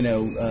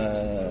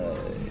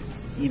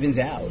 evens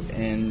out,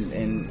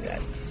 and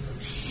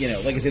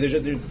like I say,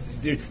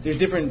 there's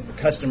different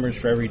customers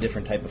for every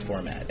different type of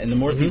format, and the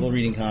more people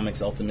reading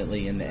comics,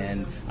 ultimately, in the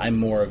end, I'm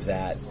more of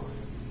that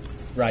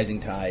rising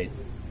tide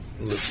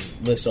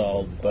lifts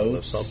all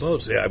boats. Lifts all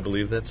boats. Yeah, I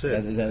believe that's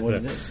it. Is that what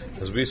it is?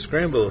 As we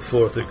scramble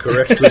for the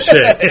correct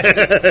cliche.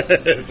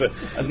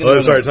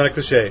 Sorry, it's not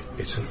cliche.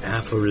 It's an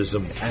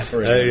aphorism.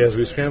 Yes,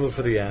 we scramble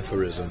for the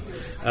aphorism.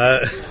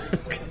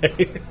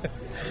 Okay.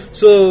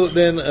 So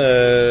then,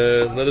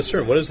 let us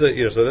turn. What is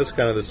the so that's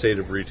kind of the state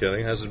of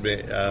retailing. Has it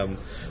been?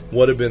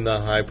 What have been the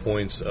high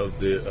points of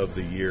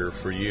the year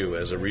for you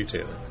as a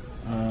retailer?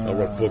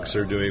 What books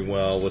are doing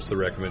well? What's the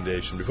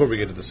recommendation? Before we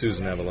get to the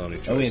Susan Avalone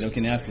choice. Oh wait, okay.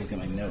 Now I have to look at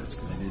my notes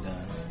because I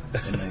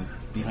did in my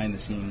behind the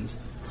scenes.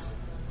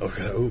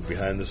 Okay. Oh,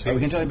 behind the scenes.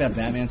 We can talk about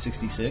Batman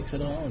 �66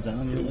 at all. Is that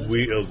on your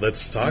list?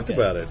 Let's talk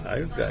about it.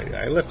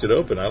 I left it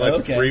open. I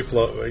like to free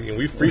flow.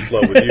 We free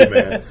flow with you,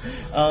 man.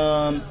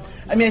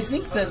 I mean, I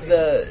think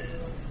that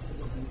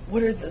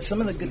what are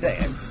some of the good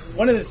things?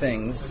 One of the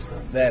things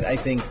that I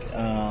think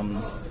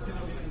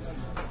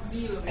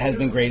has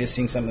been great is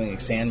seeing something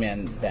like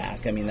Sandman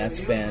back. I mean,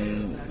 that's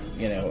been,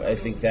 I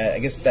think I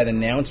guess that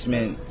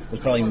announcement was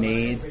probably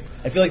made.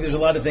 I feel like there's a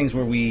lot of things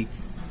where we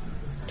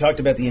talked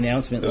about the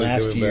announcement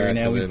last year, and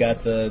now we've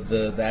got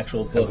the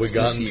actual books. Have we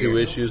gotten this year. 2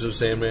 issues of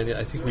Sandman yet?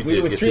 I think we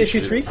did.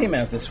 Issue 3 came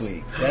out this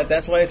week.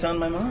 That's why it's on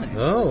my mind.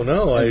 Oh,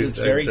 no. It's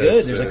very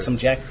good. There's like some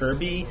Jack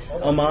Kirby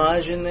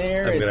homage in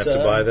there. I'm going to have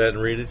to buy that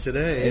and read it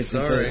today. It's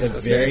a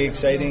very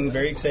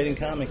exciting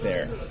comic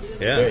there.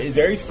 Yeah. It's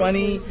very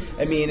funny.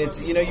 I mean, it's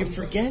you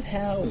forget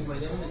how...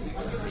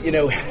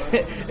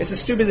 it's a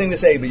stupid thing to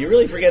say, but you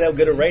really forget how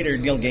good a writer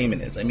Neil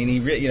Gaiman is. I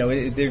mean,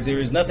 there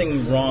is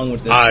nothing wrong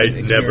with this. I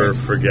never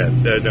forget.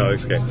 No,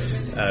 it's okay.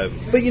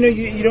 But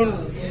you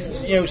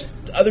don't.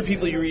 Other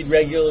people you read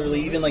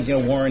regularly, even like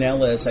Warren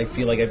Ellis. I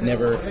feel like I've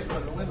never.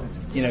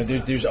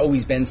 There's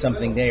always been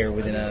something there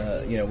within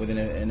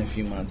a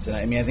few months, and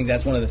I mean, I think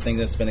that's one of the things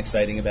that's been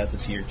exciting about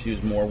this year too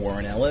is more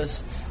Warren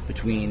Ellis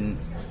between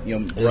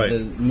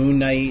the Moon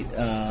Knight.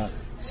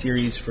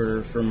 Series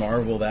for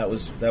Marvel that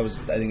was I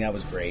think that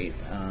was great.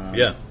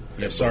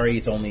 Sorry,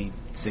 it's only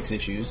 6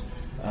 issues.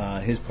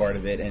 His part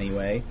of it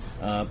anyway,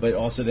 but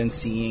also then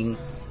seeing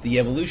the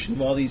evolution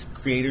of all these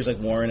creators like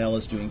Warren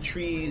Ellis doing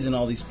Trees and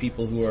all these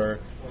people who are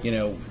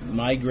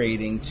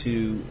migrating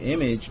to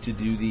Image to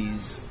do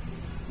these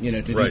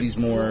do these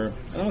more.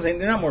 I don't want to say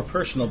they're not more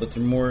personal, but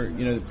they're more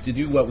to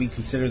do what we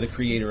consider the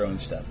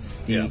creator-owned stuff,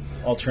 the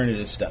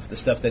alternative stuff, the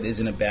stuff that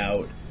isn't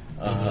about.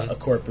 A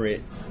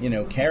corporate,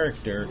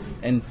 character,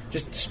 and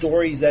just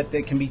stories that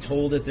can be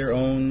told at their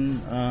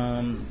own,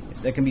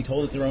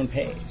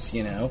 pace.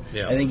 I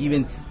think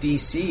even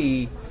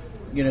DC,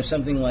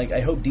 something like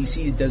I hope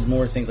DC does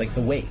more things like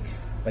The Wake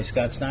by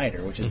Scott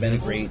Snyder, which has been a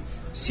great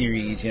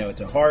series. It's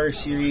a horror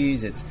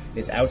series. It's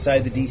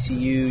outside the DCU.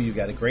 You've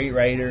got a great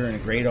writer and a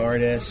great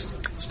artist.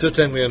 Still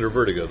technically under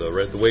Vertigo, though,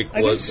 right? The Wake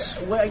was.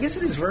 I guess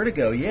it is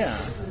Vertigo. Yeah.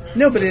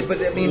 No, but I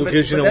mean,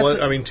 because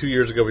what? I mean, 2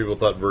 years ago, people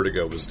thought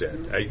Vertigo was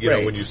dead.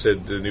 When you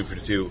said the New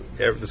 52,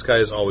 the sky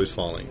is always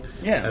falling.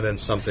 Yeah. And then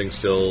something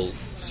still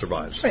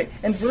survives. Right.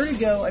 And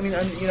Vertigo. I mean,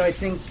 I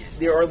think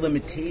there are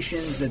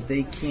limitations that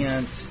they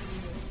can't.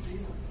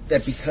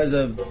 That because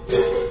of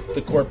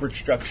the corporate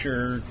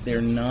structure,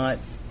 they're not.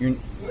 You're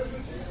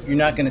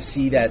not going to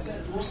see that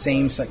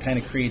same kind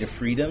of creative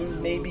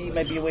freedom, maybe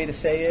might be a way to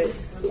say it,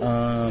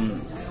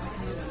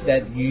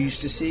 that you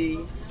used to see.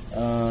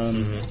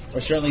 Or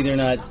certainly they're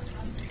not...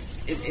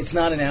 It's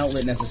not an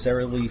outlet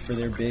necessarily for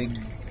their big,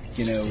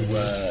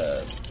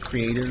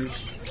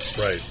 creators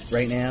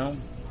right now.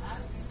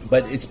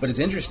 But it's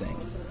interesting.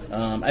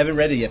 I haven't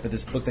read it yet, but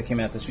this book that came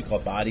out this week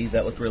called Bodies,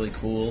 that looked really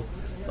cool.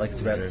 Like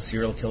it's about a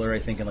serial killer, I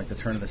think, in like the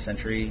turn of the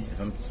century.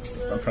 I'm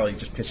probably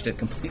just pitched it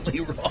completely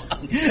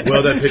wrong.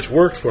 Well, that pitch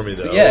worked for me,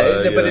 though.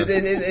 But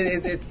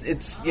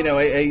it's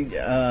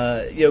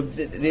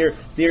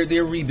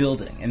they're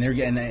rebuilding,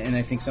 and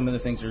I think some of the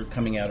things that are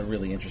coming out are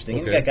really interesting.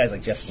 And you got guys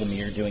like Jeff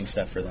Lemire doing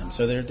stuff for them,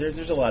 so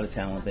there's a lot of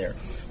talent there.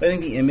 But I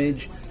think the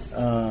Image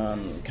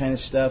kind of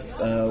stuff,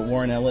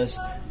 Warren Ellis,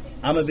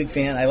 I'm a big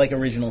fan. I like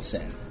Original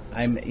Sin.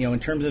 I'm in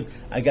terms of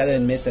I got to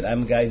admit that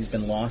I'm a guy who's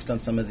been lost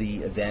on some of the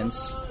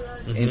events.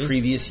 In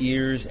previous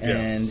years,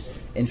 and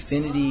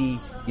Infinity,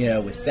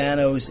 with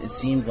Thanos, it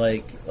seemed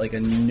like a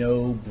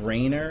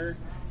no-brainer,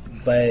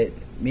 but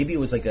maybe it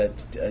was like a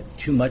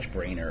too much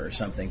brainer or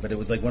something. But it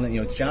was like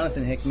it's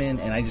Jonathan Hickman,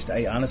 and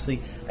I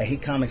honestly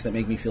hate comics that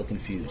make me feel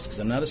confused because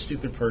I'm not a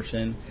stupid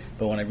person,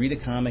 but when I read a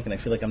comic and I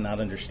feel like I'm not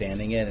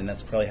understanding it, and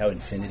that's probably how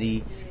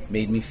Infinity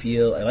made me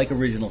feel. I like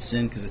Original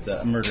Sin because it's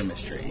a murder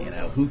mystery.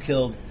 Who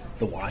killed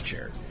the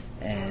Watcher?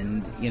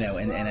 and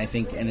I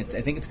think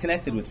it's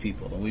connected with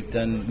people, and we've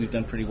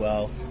done pretty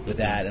well with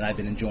that, and I've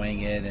been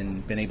enjoying it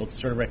and been able to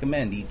sort of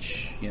recommend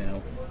each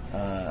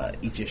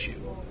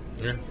issue.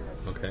 Yeah.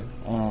 Okay.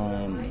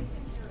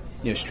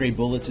 Stray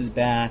Bullets is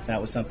back.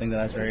 That was something that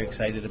I was very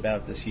excited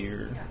about this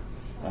year.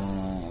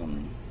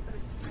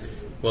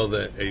 Well,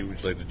 would you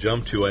like to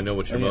jump to? I know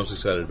what you're most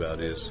excited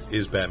about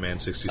is Batman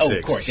 66. Oh,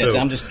 of course, yes.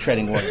 I'm just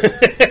treading water.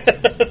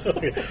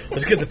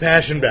 Let's get the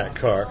passion back,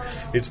 Carr.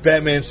 It's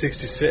Batman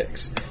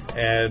 66,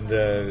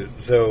 and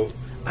so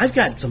I've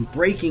got some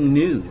breaking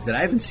news that I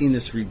haven't seen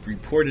this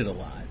reported a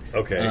lot.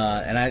 Okay,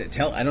 and I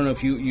don't know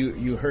if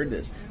you heard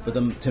this, but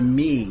to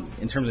me,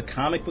 in terms of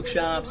comic book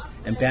shops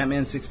and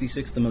Batman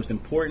 66, the most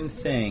important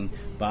thing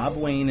Bob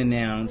Wayne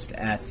announced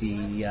at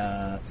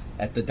the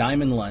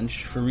Diamond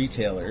Lunch for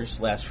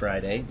retailers last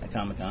Friday at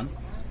Comic-Con,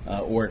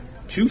 or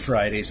 2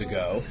 Fridays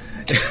ago,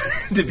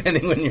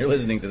 depending when you're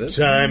listening to this.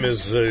 Time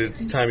is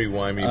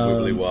timey-wimey,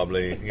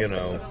 wibbly-wobbly,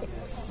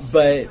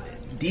 But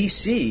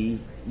DC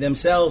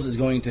themselves is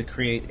going to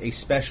create a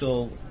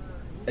special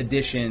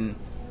edition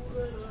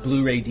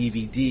Blu-ray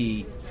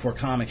DVD for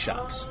comic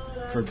shops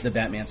for the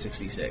Batman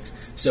 66.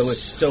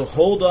 So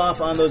hold off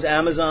on those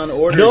Amazon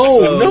orders,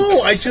 folks. No,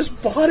 I just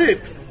bought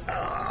it.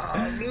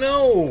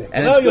 No.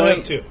 And now you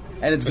have to.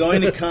 And it's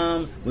going to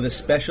come with a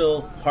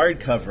special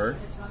hardcover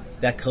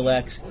that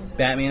collects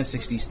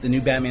the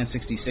new Batman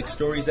 66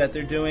 stories that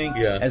they're doing,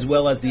 as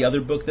well as the other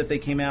book that they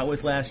came out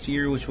with last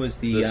year, which was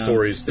the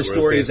stories that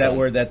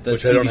the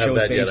TV show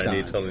was based on. on.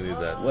 I totally need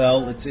that.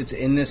 Well, it's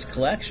in this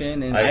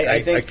collection, and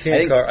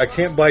I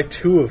can't buy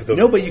 2 of them.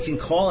 No, but you can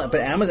call it.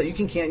 But Amazon,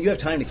 you have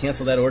time to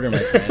cancel that order, my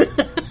friend.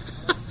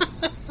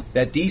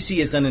 That DC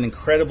has done an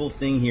incredible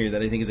thing here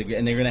that I think is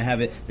and they're going to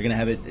have it. They're going to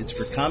have it. It's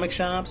for comic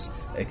shops,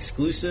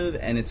 exclusive,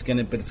 and it's going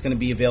to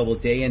be available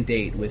day and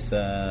date with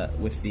the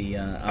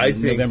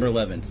November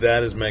 11th.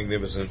 That is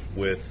magnificent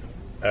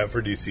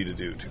for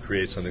DC to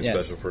create something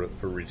special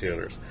for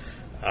retailers.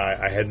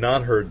 I had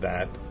not heard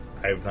that.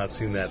 I have not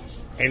seen that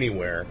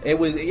anywhere. It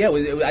was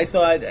I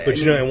thought, but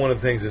and one of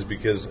the things is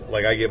because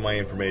I get my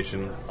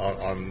information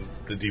on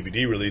the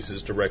DVD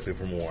releases directly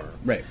from Warner,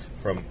 right?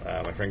 From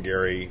my friend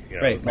Gary,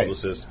 right,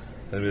 publicist,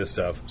 and this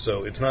stuff.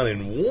 So it's not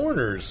in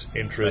Warner's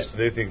interest. Right.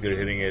 They think they're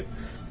hitting it.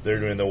 They're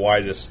doing the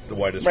widest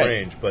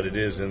range, but it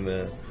is in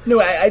the. No,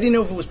 I didn't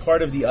know if it was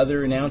part of the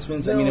other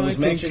announcements. No, it was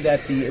mentioned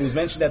at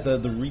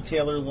the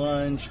retailer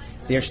lunch.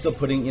 They're still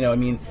putting,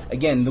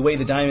 again, the way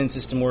the Diamond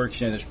system works,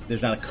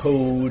 there's not a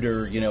code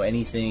or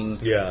anything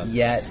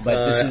yet.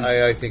 But this is.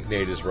 I think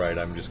Nate is right.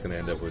 I'm just going to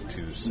end up with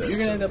 2 sets. You're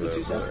going to end up with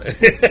 2 sets.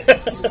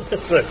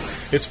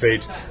 It's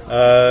fate.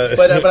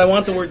 But I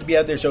want the word to be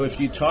out there. So if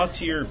you talk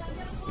to your.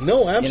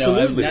 No,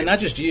 absolutely. Not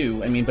just you.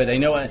 But I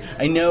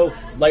know.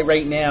 Like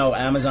right now,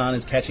 Amazon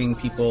is catching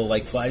people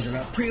like flies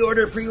around.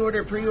 Pre-order.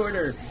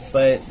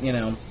 But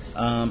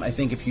I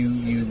think if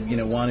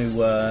you want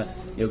to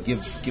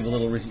give a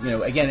little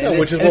again,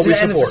 which is what we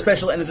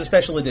support. It's a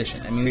special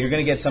edition. You're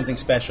going to get something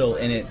special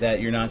in it that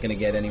you're not going to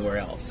get anywhere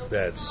else.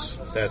 That's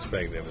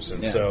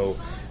magnificent. Yeah. So,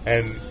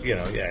 and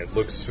it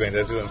looks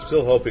fantastic. I'm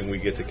still hoping we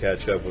get to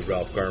catch up with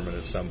Ralph Garman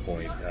at some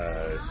point.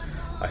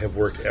 I have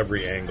worked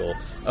every angle.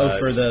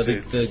 For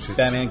the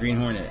Batman Green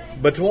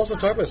Hornet. But to also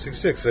talk about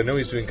 66, I know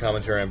he's doing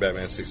commentary on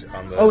Batman 66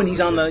 on the. Oh, and he's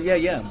on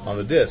the on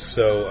the disc.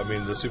 So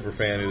the super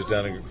fan who's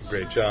done a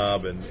great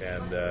job, and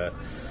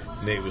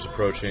Nate was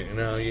approaching.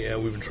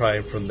 We've been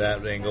trying from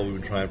that angle. We've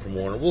been trying from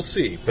Warner. We'll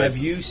see. But have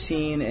you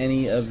seen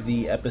any of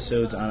the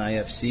episodes on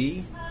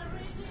IFC?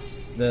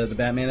 The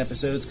Batman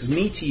episodes, because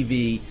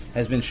MeTV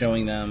has been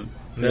showing them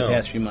for the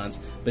past few months,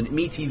 but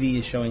MeTV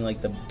is showing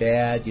the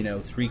bad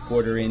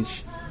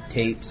 3/4-inch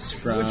tapes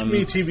from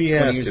which MeTV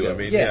has to.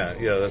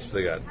 Ago. That's what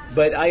they got.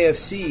 But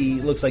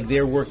IFC looks like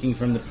they're working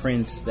from the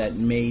prints that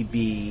may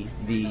be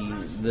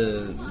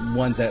the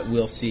ones that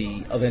we'll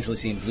eventually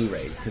see in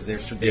Blu-ray, because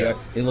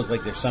they look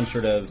like there's some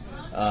sort of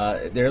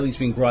they're at least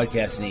being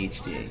broadcast in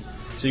HD.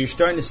 So you're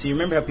starting to see.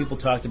 Remember how people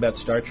talked about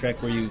Star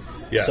Trek, where you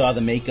saw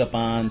the makeup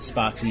on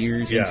Spock's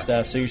ears and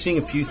stuff. So you're seeing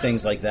a few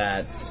things like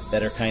that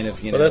are kind of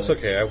But that's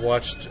okay.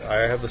 I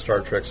have the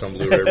Star Treks on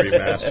Blu-ray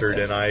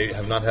remastered, and I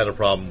have not had a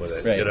problem with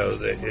it. Right.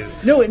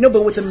 No.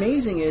 But what's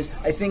amazing is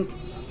I think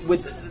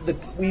with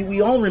we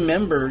all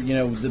remember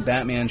the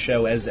Batman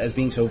show as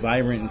being so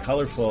vibrant and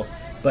colorful,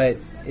 but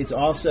it's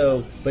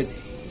also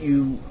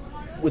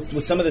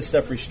With some of this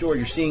stuff restored,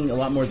 you're seeing a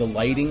lot more of the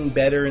lighting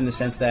better, in the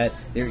sense that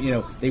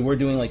they were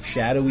doing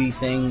shadowy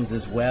things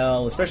as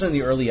well, especially in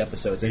the early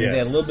episodes. I think they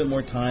had a little bit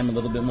more time, a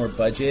little bit more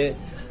budget,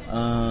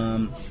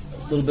 a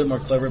little bit more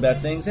clever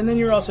about things. And then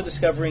you're also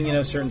discovering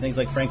certain things,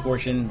 like Frank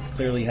Gorshin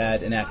clearly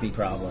had an acne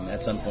problem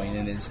at some point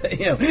in his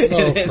Frank. and,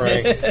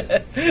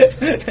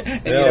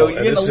 you're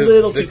getting a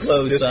little too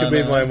close. This could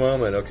be my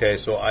moment. Okay,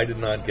 so I did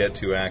not get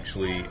to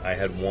actually. I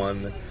had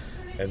one.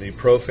 And the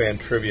Pro Fan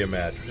Trivia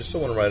match, which I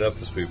still want to write up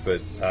this week,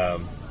 but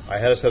I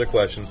had a set of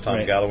questions.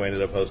 Tom Galloway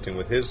ended up hosting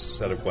with his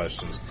set of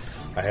questions.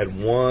 I had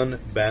one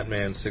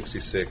Batman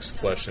 66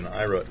 question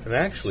I wrote. And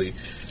actually,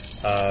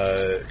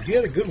 He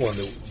had a good one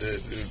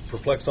that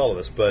perplexed all of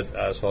us,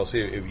 but so I'll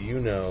see if you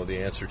know the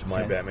answer to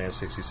my Batman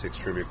 66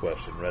 trivia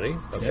question. Ready?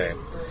 Okay.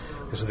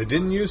 Yeah. So they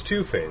didn't use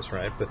Two-Face,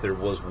 right? But there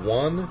was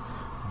one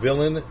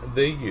villain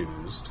they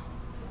used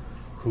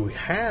who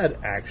had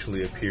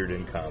actually appeared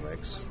in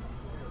comics,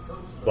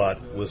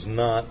 but was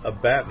not a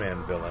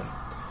Batman villain.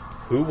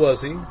 Who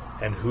was he,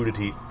 and who did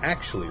he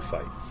actually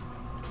fight?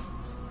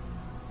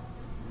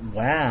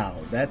 Wow,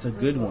 that's a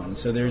good one.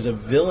 So there's a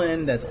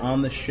villain that's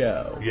on the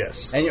show.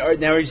 Yes. And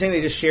now are you saying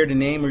they just shared a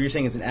name, or you're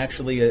saying it's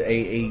actually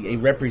a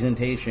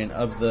representation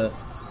of the...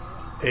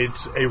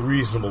 It's a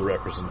reasonable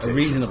representation. A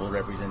reasonable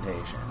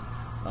representation.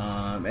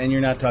 And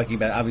you're not talking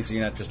about... Obviously,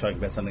 you're not just talking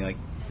about something like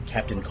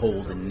Captain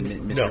Cold and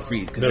Mr.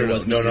 Freeze, because there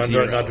was Mr.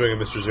 Zero. No, not doing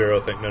a Mr. Zero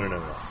thing.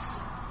 No.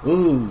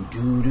 Ooh,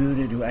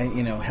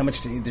 how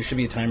much... there should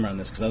be a timer on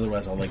this, because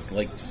otherwise I'll,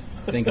 like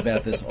think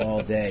about this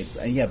all day.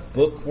 Yeah,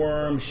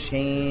 Bookworm,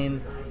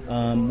 Shane...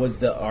 was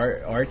the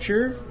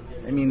Archer?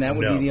 I mean, that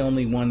would be the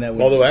only one that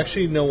would... Although,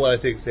 actually, no, what I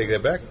take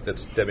that back.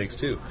 That makes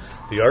two.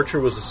 The Archer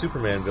was a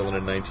Superman villain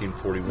in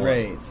 1941.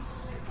 Right.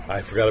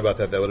 I forgot about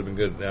that. That would have been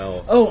good.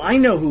 Now... Oh, I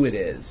know who it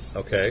is.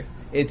 Okay.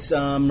 It's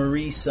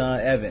Maurice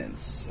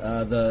Evans,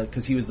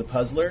 because he was the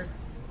puzzler.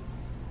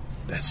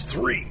 That's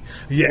three.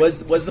 Yeah. Was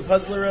the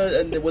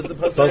puzzler...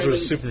 Puzzler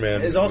is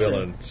Superman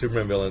villain.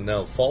 Superman villain.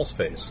 No,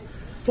 Falseface.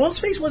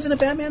 Falseface wasn't a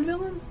Batman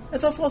villain? I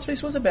thought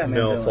Falseface was a Batman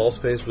villain. No,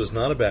 Falseface was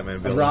not a Batman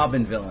villain. A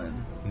Robin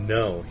villain.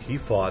 No, he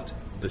fought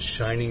the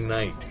Shining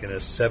Knight in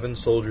a Seven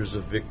Soldiers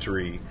of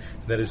Victory.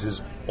 That is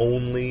his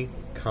only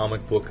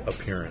comic book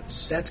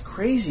appearance. That's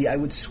crazy. I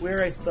would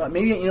swear I thought...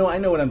 Maybe, I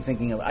know what I'm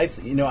thinking of.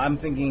 I'm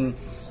thinking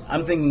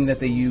that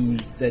they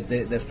used... That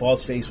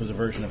Falseface was a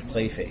version of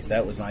Clayface.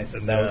 That was my...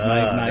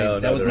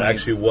 There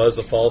actually was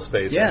a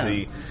Falseface. Yeah.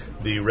 And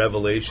the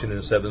revelation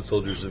in Seven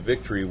Soldiers of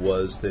Victory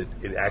was that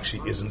it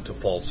actually isn't a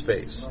false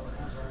face.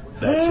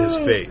 That's his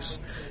face.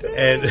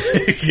 And,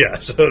 yeah,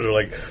 so they're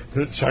like,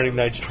 the Shining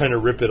Knight's trying to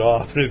rip it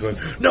off. And he's going,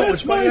 no,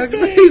 it's my actual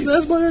face.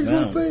 That's my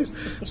actual face.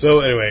 So,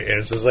 anyway, and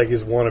it's just like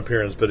his one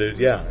appearance. But,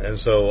 and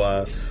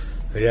so,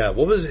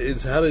 what was it?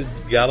 It's how did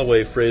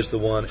Galloway phrase the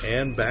one?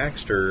 Ann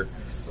Baxter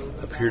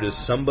appeared as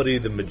somebody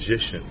the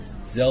magician.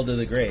 Zelda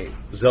the Great.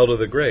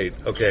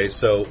 Okay,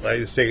 so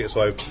I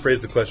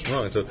phrased the question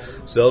wrong. So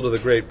Zelda the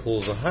Great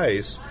pulls a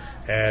heist,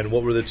 and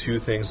what were the two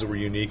things that were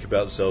unique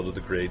about Zelda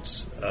the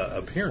Great's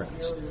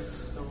appearance?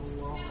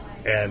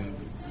 And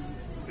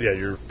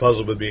you're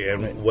puzzled with me.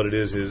 And what it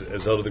is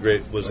Zelda the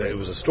Great was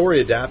a story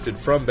adapted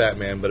from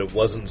Batman, but it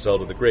wasn't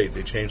Zelda the Great.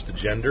 They changed the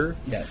gender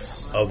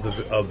of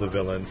the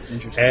villain.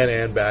 And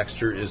Ann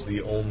Baxter is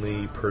the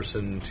only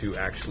person to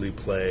actually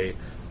play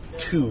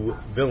two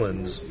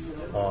villains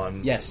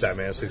on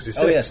Batman 66.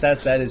 Oh, yes,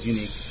 that is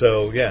unique.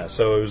 So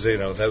it was,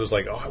 that was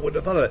like, I wouldn't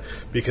have thought of that.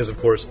 Because, of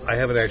course, I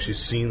haven't actually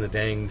seen the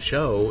dang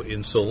show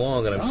in so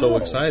long, and I'm so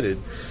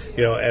excited.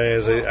 And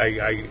as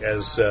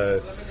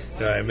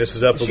I mess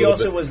it up a little bit. She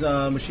also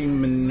was she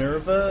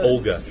Minerva?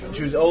 Olga.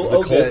 She was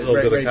Olga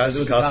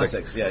the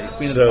Cossacks. Yeah,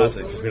 Queen of the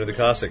Cossacks. Queen of the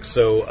Cossacks.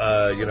 So,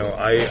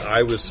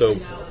 I was so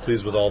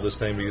pleased with all this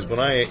thing, because when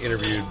I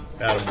interviewed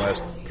Adam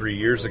West 3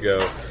 years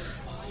ago,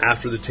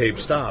 after the tape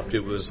stopped,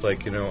 it was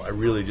like, I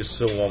really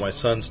just, while my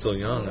son's still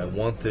young, I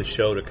want this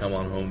show to come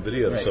on home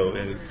video. Right. So,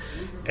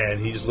 and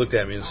he just looked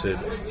at me and said,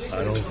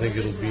 I don't think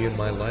it'll be in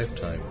my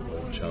lifetime,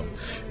 old chum.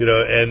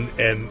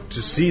 And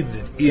to see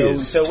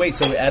that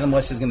So Adam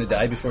West is going to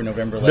die before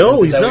November 11th?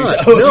 No, he's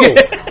not. No.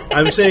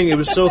 I'm saying it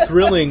was so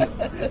thrilling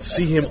to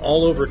see him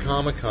all over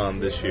Comic-Con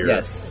this year.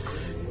 Yes.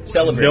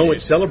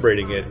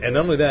 Celebrating it. And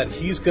not only that,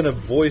 he's going to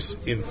voice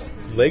in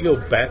Lego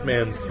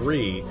Batman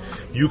 3,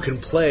 you can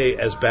play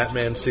as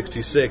Batman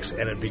 66,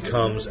 and it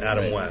becomes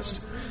Adam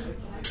West.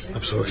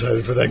 I'm so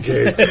excited for that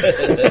game.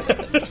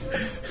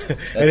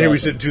 And here we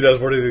sit in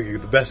 2040,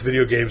 the best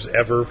video games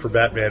ever for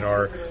Batman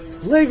are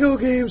Lego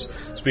games.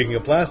 Speaking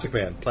of Plastic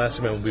Man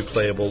will be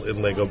playable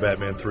in Lego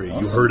Batman 3.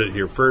 Awesome. You heard it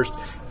here first.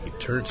 He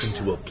turns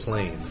into a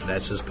plane.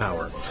 That's his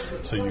power.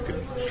 So you can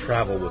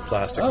travel with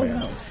Plastic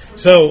Man. Wow.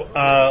 So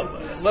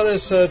let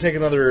us take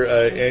another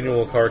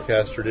annual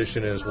CarCast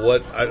tradition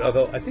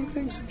although I think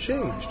things have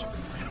changed.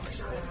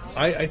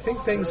 I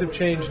think things have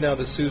changed now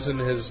that Susan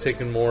has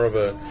taken more of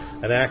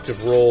an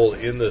active role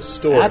in the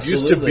store.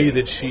 Absolutely. It used to be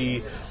that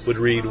she would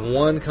read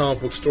one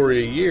comic book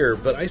story a year,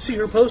 but I see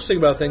her posting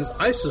about things.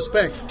 I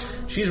suspect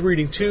she's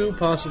reading 2,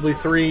 possibly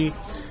 3,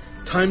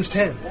 times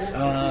 10.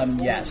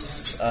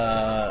 Yes.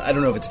 I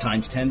don't know if it's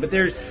times 10, but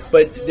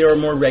there are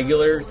more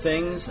regular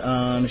things.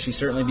 She's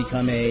certainly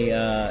become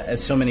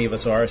as so many of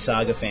us are, a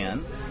Saga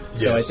fan.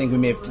 So yes. I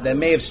think that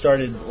may have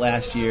started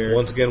last year.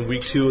 Once again,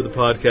 week 2 of the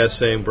podcast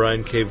saying,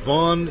 Brian K.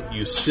 Vaughan,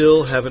 you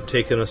still haven't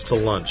taken us to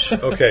lunch.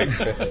 Okay.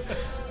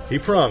 He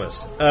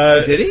promised.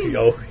 Did he?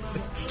 Oh.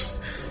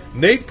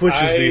 Nate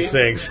pushes these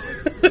things.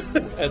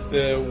 At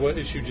what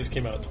issue just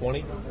came out?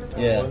 20?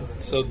 Yeah.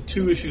 So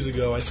 2 issues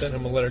ago, I sent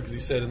him a letter because he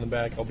said in the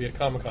back, I'll be at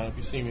Comic-Con if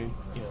you see me.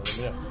 Let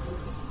me know.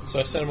 So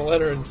I sent him a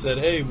letter and said,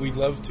 hey, we'd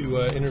love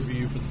to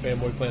interview you for the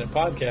Fanboy Planet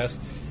podcast,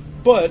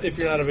 but if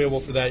you're not available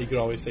for that, you could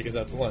always take us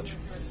out to lunch.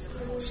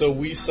 So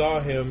we saw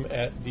him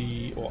at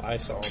the. Well, I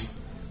saw him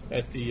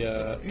at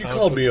the. You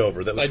called me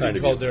over. That was I kind did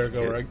of call you. Derek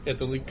over at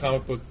the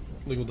Comic Book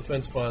Legal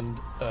Defense Fund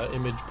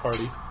image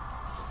party,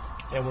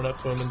 and went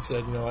up to him and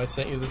said, I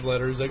sent you this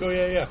letter. He's like, oh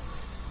yeah.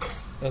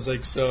 I was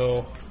like,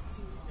 so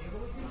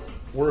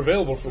we're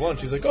available for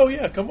lunch. He's like, oh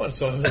yeah, come on.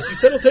 So I was like, you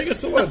said he'll take us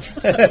to lunch.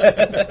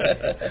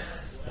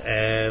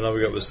 And all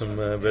we got was some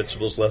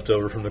vegetables left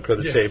over from the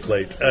crudité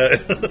plate.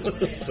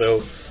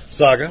 So,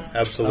 Saga,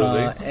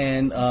 absolutely.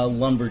 And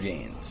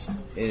Lumberjanes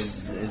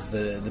is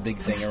the big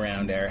thing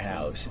around our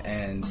house.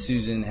 And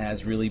Susan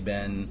has really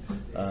been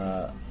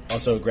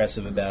also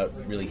aggressive about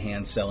really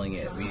hand selling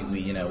it. We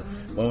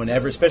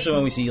whenever, especially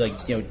when we see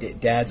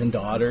dads and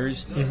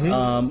daughters,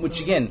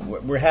 which again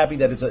we're happy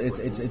that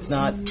it's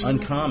not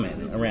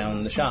uncommon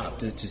around the shop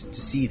to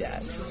see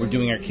that. We're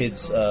doing our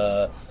kids.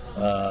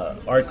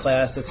 Art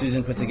class that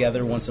Susan put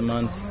together once a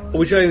month.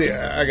 Which I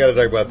got to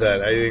talk about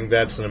that. I think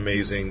that's an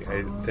amazing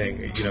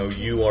thing.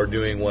 You are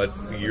doing what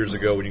years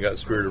ago when you got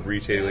Spirit of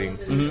Retailing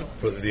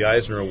for the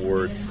Eisner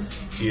Award.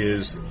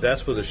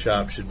 That's what the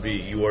shop should be.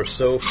 You are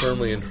so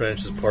firmly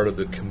entrenched as part of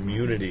the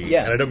community.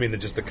 Yeah. And I don't mean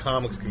just the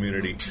comics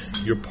community.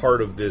 You're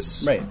part of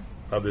this. Right.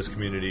 Of this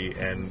community,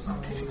 and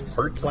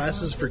art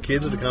classes for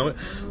kids at the comic,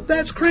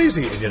 that's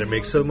crazy, and yet it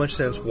makes so much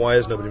sense. Why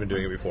has nobody been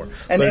doing it before?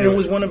 And it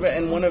was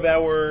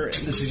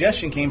the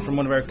suggestion came from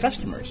one of our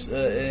customers,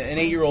 an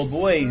 8-year-old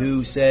boy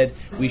who said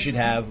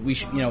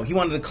he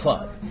wanted a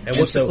club. And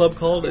what's the club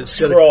called? It's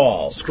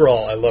Scrawl.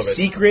 Scrawl, I love it.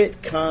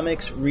 Secret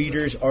Comics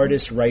Readers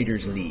Artists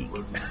Writers League.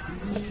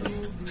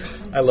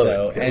 I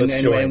love it.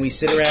 And we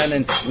sit around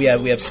and we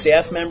have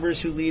staff members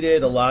who lead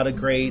it. A lot of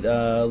great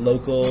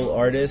local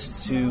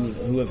artists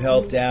who have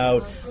helped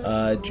out.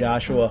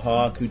 Joshua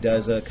Hawk, who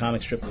does a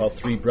comic strip called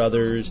Three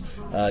Brothers.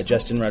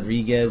 Justin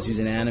Rodriguez, who's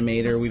an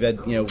animator. We've had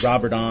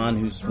Robert On,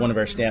 who's one of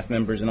our staff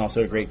members and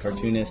also a great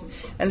cartoonist.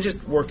 And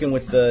just working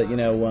with the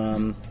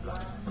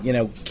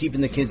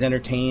keeping the kids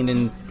entertained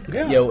and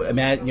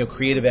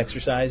creative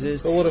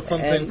exercises. But what a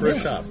fun thing for a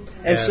shop.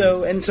 And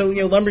so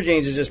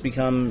Lumberjanes has just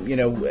become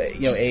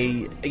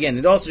again,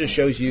 it also just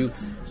shows you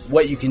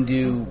what you can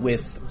do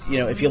with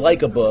if you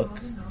like a book,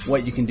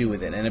 what you can do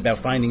with it, and about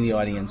finding the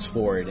audience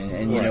for it,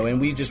 and right.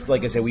 And we just,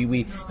 like I said,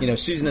 we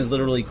Susan has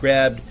literally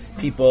grabbed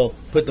people,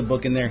 put the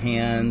book in their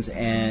hands,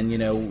 and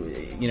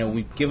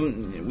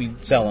we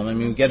sell them. I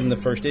mean, we get them the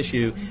first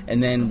issue,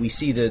 and then we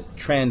see the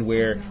trend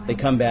where they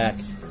come back.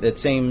 That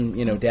same,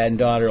 dad and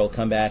daughter will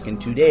come back in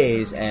 2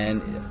 days,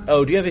 and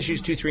do you have issues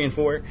 2, 3, and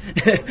 4?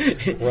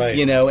 Right.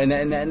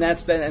 And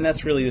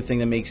that's really the thing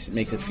that makes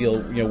it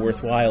feel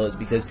worthwhile, is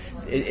because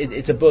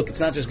it's a book. It's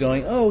not just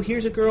going,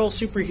 here's a girl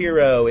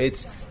superhero.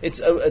 It's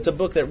a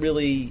book that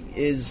really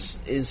is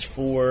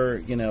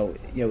for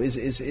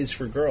is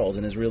for girls,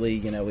 and is really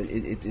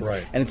it's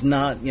right. And it's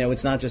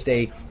not just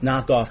a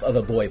knockoff of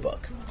a boy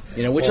book.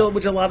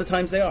 Which a lot of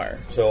times they are.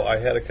 So I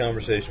had a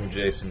conversation with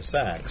Jason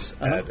Sachs.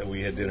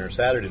 We had dinner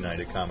Saturday night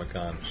at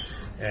Comic-Con,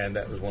 and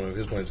that was one of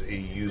his points. He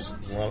used,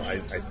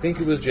 I think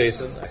it was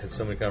Jason. I had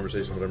so many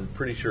conversations, but I'm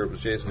pretty sure it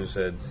was Jason who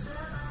said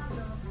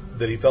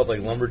that he felt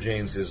like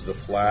Lumberjanes is the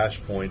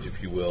flashpoint,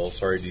 if you will.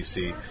 Sorry,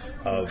 DC.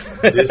 Of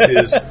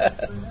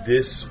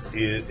this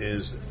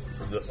is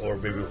or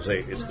maybe we'll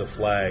say it's the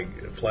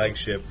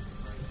flagship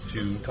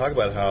to talk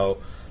about how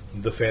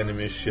the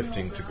fandom is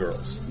shifting to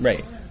girls.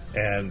 Right.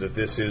 And that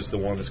this is the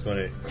one that's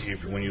going to,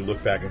 when you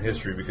look back in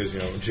history, because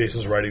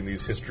Jason's writing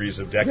these histories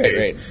of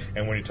decades, right.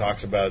 And when he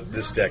talks about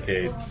this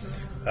decade,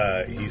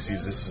 he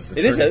sees this as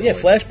the turning point.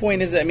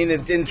 Flashpoint is. I mean,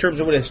 in terms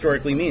of what it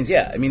historically means,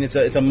 I mean, it's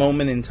a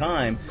moment in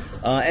time,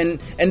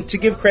 and to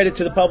give credit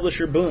to the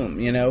publisher, Boom,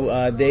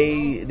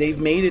 they've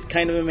made it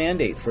kind of a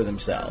mandate for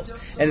themselves,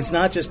 and it's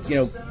not just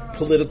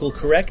political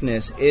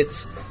correctness.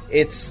 It's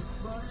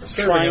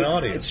serving an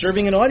audience. It's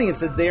serving an audience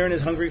that's there and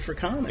is hungry for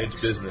comics.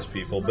 It's business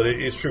people, but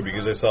it's true,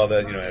 because I saw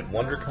that at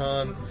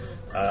WonderCon.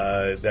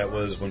 That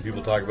was when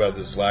people talk about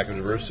this lack of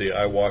diversity.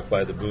 I walked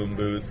by the Boom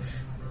booth,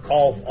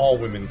 all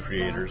women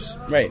creators,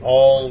 right?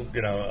 All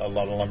a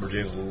lot of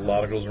Lumberjanes, a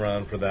lot of girls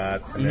around for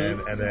that,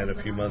 and then a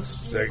few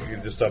months,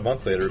 just a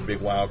month later, Big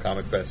Wow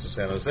Comic Fest in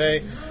San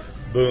Jose.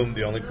 Boom,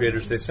 the only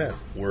creators they sent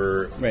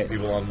were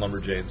people on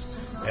Lumberjanes,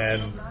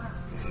 and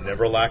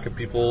never a lack of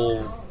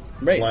people.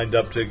 Right. Lined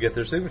up to get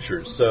their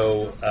signatures.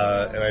 So,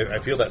 and I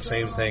feel that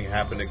same thing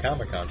happened at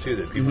Comic-Con, too,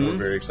 that people were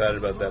very excited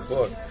about that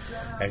book.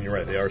 And you're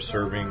right, they are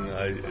serving,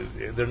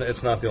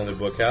 it's not the only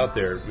book out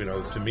there.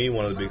 To me,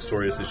 one of the big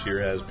stories this year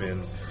has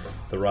been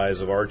the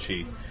rise of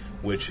Archie,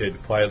 which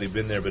had quietly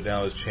been there, but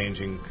now is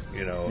changing,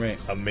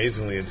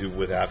 amazingly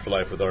with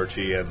Afterlife with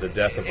Archie and the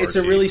death of Archie. It's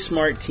a really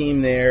smart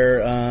team there.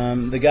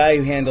 The guy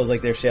who handles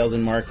their sales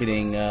and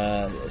marketing,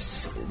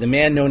 the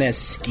man known as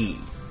Ski,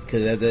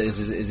 because that is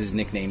his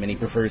nickname, and he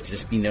prefers to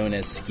just be known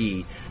as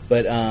Ski.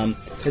 But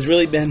has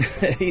really been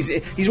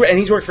he's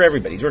worked for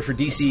everybody. He's worked for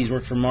DC, he's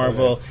worked for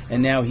Marvel,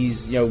 and now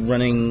he's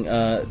running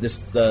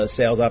this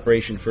sales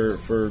operation for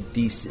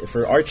DC,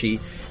 for Archie,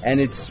 and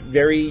it's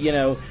very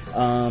and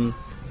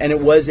it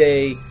was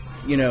a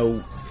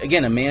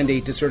again, a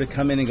mandate to sort of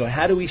come in and go,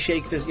 how do we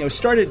shake this? It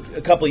started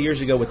a couple of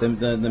years ago with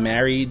the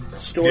married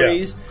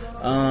stories.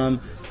 Yeah.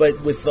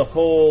 But with the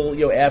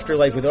whole,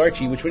 afterlife with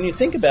Archie, which when you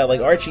think about,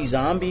 like, Archie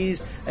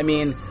zombies, I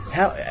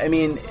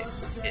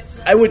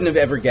wouldn't have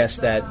ever guessed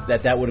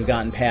that would have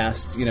gotten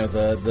past,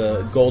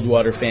 the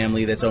Goldwater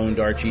family that's owned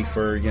Archie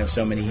for,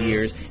 so many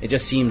years. It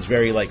just seems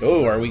very like,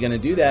 oh, are we going to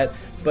do that?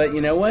 But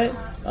you know what?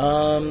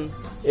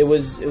 It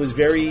was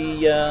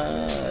very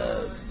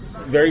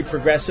very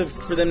progressive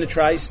for them to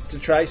try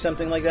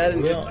something like that.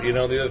 And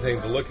the other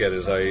thing to look at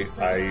is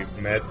I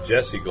met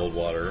Jesse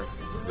Goldwater,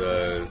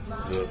 the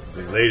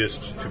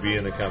latest to be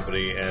in the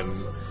company, and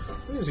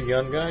he's a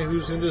young guy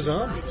who's into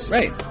zombies,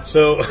 right?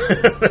 So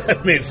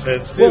that made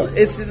sense too. Well,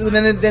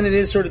 then it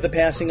is sort of the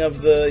passing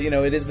of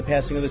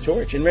the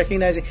torch, and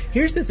recognizing.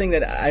 Here's the thing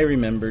that I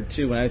remembered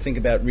too when I think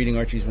about reading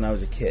Archies when I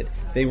was a kid.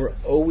 They were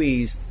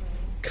always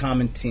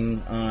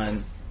commenting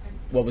on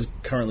what was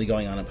currently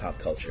going on in pop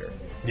culture.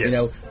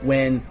 Yes.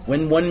 When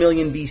 1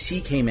 Million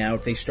BC came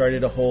out, they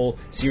started a whole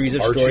series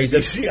of stories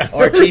BC. of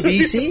Archie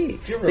BC.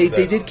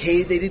 They did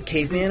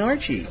Caveman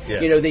Archie.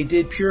 Yes. They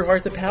did Pure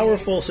Heart the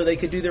Powerful, so they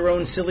could do their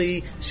own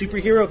silly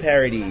superhero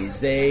parodies.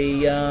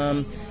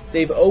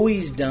 They've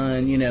always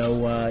done,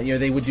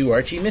 they would do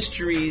Archie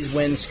Mysteries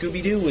when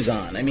Scooby-Doo was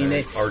on. I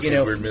mean, Archie's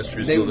Weird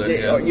Mysteries.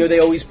 They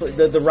always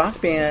the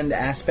rock band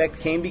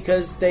aspect came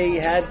because they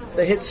had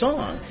the hit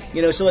song.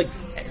 So like.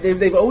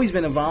 They've always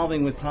been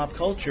evolving with pop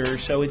culture,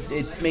 so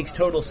it makes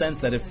total sense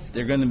that if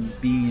they're going to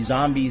be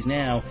zombies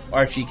now,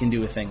 Archie can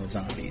do a thing with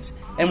zombies.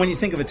 And when you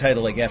think of a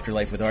title like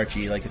Afterlife with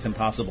Archie, like it's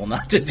impossible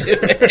not to do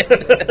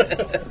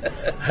it.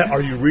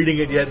 Are you reading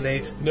it yet,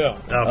 Nate? No.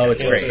 Okay,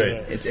 it's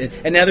great.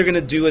 And now they're going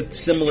to do a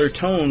similar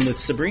tone with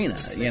Sabrina,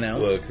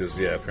 Well, because,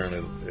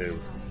 apparently,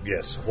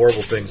 yes,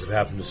 horrible things have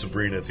happened to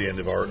Sabrina at the end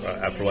of our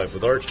Afterlife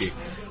with Archie,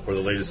 or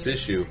the latest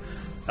issue.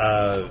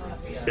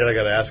 And I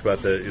got to ask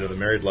about the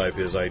married life.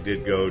 Is I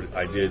did go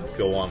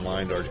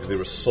online to Archie because they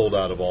were sold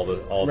out of all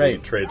the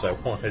trades I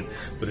wanted,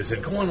 but they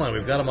said go online.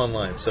 We've got them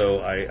online. So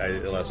I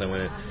last time I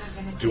went in.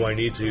 Do I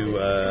need to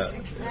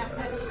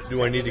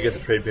get the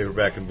trade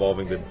paperback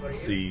involving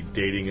the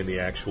dating and the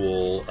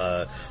actual?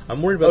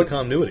 I'm worried about the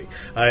continuity.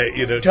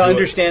 To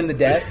understand the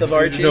death of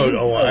Archie.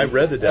 I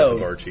read the death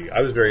of Archie.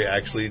 I was very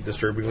actually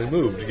disturbingly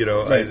moved.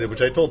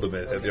 Which I told them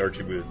at the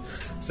Archie booth.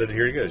 Said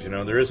here he goes.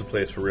 There is a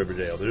place for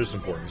Riverdale. There is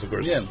importance, of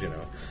course. Yeah.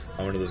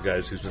 I'm one of those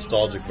guys who's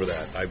nostalgic for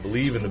that. I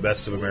believe in the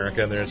best of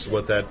America, and that's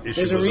what that issue was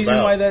about. There's a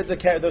reason why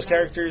those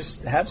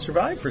characters have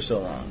survived for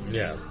so long.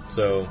 Yeah.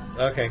 So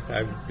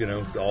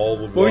all.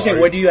 What were you saying?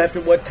 What do you have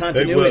to? What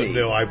continuity? Well,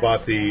 no, I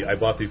bought the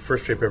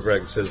first trade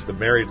paperback that says The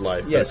Married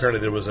Life. Yes. But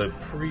apparently there was a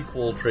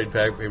prequel trade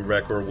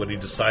paperback where when he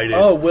decided.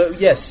 Oh well,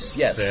 yes.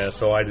 Yeah.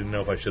 So I didn't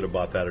know if I should have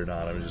bought that or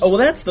not. I was just. Oh well,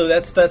 that's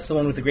the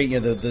one with the great.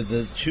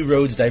 The two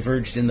roads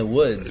diverged in the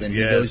woods, and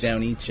he goes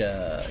down each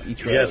road.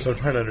 Yeah. So I'm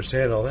trying to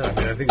understand all that. I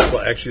mean, I think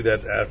actually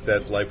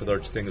that Life with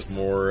Archie thing is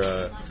more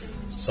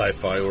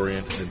sci-fi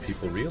oriented than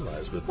people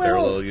realize with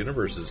parallel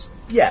universes.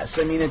 Yes,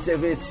 I mean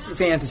it's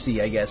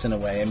fantasy, I guess, in a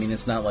way. I mean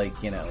it's not like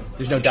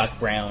there's no Doc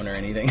Brown or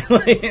anything.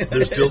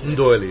 There's Dilton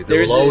Doily.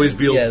 There will always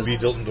be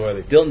Dilton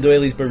Doily. Dilton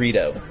Doily's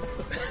burrito.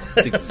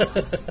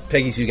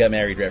 Peggy Sue Got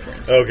Married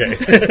reference. Okay.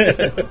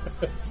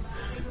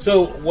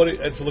 So,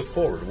 to look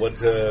forward?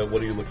 What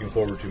are you looking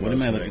forward to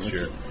next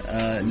year?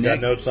 You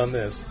got notes on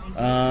this?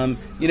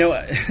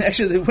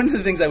 Actually, one of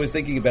the things I was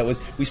thinking about was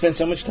we spent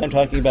so much time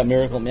talking about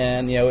Miracle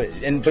Man,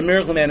 but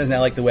Miracle Man is now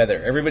like the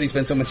weather. Everybody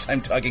spends so much time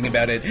talking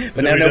about it,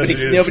 but now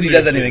nobody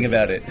does anything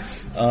about it.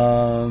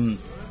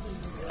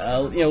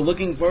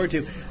 Looking forward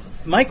to.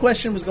 My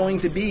question was going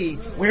to be,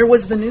 where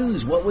was the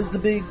news? What was the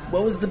big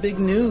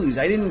news?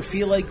 I didn't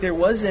feel like there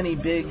was any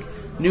big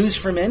news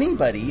from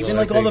anybody, even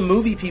all the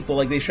movie people.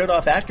 Like they showed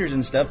off actors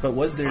and stuff, but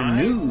was there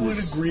news? I would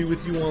agree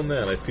with you on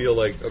that. I feel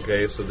like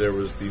so there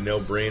was the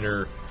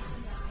no-brainer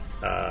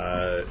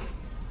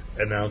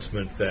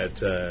announcement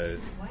that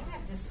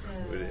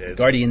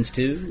Guardians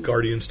 2?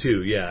 Guardians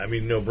 2, yeah. I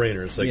mean,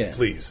 no-brainer. It's like,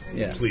 please.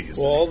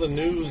 Well, all the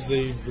news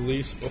they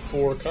released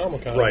before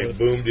Comic-Con. Right,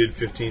 Boom did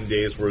 15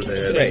 days worth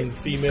ahead. And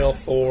Female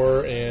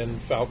Thor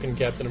and Falcon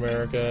Captain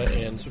America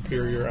and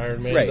Superior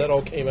Iron Man. Right. That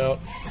all came out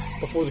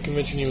before the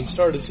convention even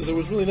started, so there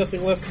was really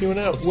nothing left to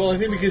announce. Well, I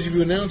think because if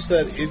you announced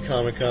that in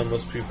Comic-Con,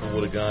 most people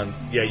would have gone,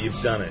 yeah, you've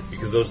done it.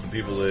 Because those are the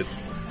people that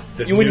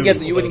you wouldn't get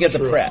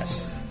the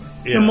press.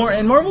 Yeah.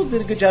 And Marvel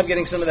did a good job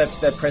getting some of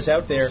that press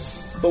out there,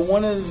 but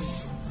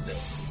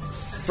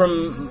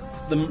from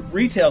the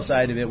retail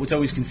side of it, what's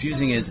always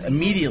confusing is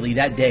immediately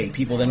that day,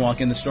 people then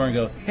walk in the store and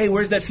go, hey,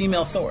 where's that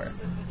female Thor?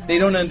 They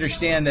don't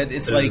understand that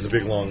there's a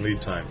big long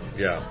lead time.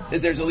 Yeah.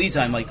 There's a lead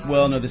time,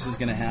 well, no, this is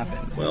going to happen.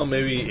 Well,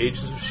 maybe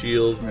Agents of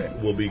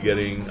S.H.I.E.L.D. will be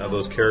getting,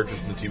 those characters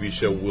from the TV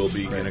show will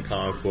be in a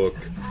comic book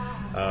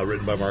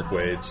written by Mark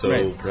Waid,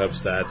 so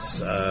perhaps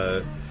that's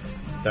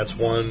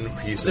one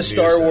piece of news. The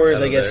Star Wars,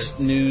 I guess,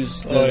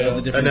 news of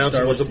the different announcing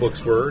Star Wars. what the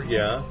books were,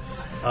 yeah.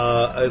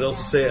 I'd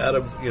also say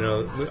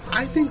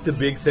I think the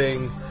big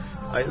thing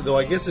though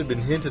I guess it had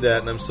been hinted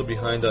at, and I'm still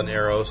behind on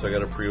Arrow, so I got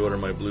to pre-order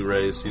my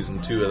Blu-ray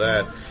season 2 of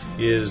that.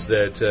 Is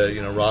that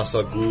Ra's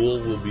al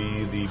Ghul will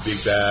be the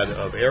big bad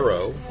of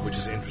Arrow, which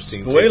is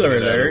interesting. Spoiler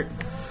alert.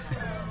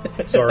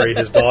 Sorry,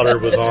 his daughter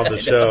was on the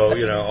show,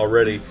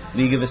 already.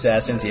 League of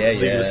Assassins, yeah.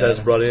 League of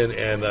Assassins brought in,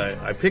 and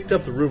I picked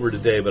up the rumor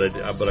today, but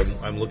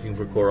I'm looking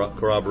for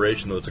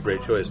corroboration. Though it's a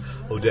great choice.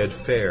 Oded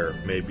Fair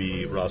may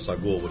be Ra's al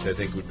Ghul, which I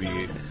think would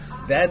be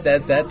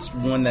that's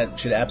one that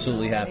should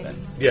absolutely happen.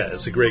 Yeah,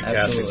 it's a great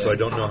Absolutely. casting. So I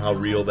don't know how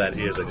real that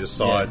is. I just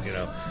saw it,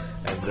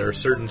 and there are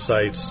certain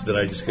sites that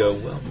I just go,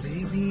 well,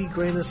 maybe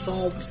grain of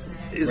salt.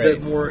 Is Right.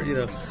 that more,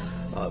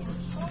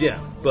 yeah,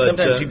 but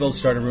Sometimes people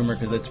start a rumor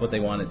because that's what they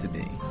want it to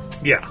be.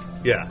 Yeah,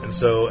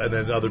 and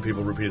then other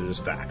people repeat it as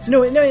fact.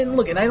 No, and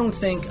look, and I don't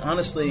think,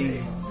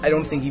 honestly, I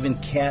don't think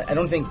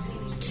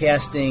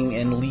casting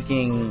and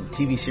leaking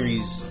TV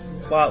series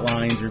plot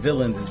lines or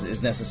villains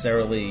is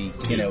necessarily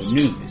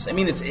news. I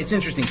mean, it's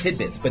interesting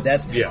tidbits, but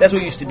that's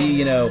what used to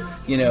be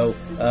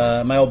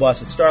my old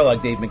boss at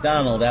Starlog, Dave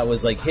McDonald. That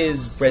was like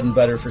his bread and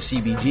butter for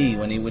CBG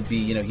when he would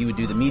be he would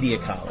do the media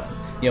column.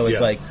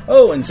 It's like,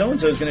 oh, and so and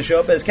so is going to show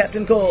up as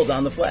Captain Cold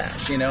on the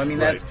Flash. I mean,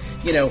 that's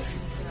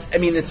I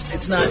mean,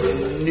 it's not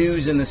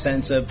news in the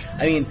sense of,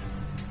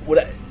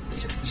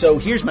 so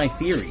here's my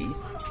theory,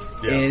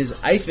 is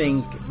I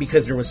think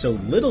because there was so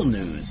little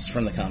news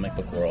from the comic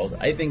book world,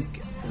 I think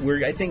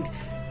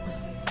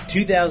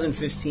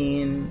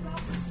 2015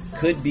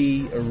 could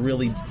be a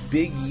really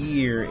big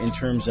year in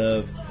terms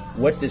of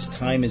what this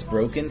time is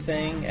broken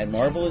thing at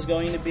Marvel is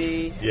going to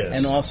be,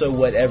 and also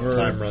whatever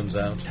Time runs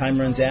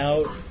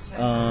out.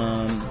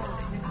 And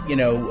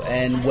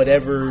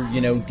whatever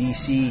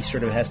DC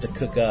sort of has to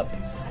cook up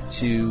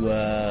to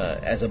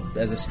as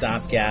a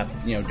stopgap,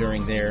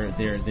 during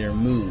their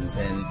move,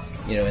 and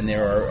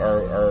there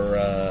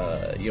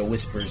are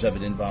whispers of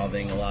it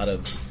involving a lot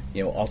of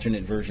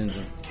alternate versions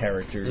of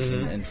characters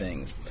and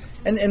things,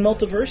 and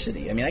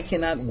multiversity. I mean, I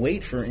cannot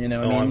wait for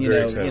I'm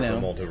very excited for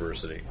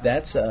multiversity.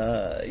 That's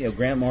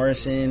Grant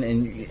Morrison,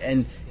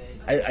 and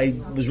I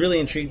was really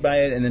intrigued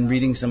by it, and then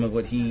reading some of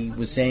what he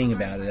was saying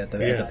about it at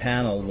the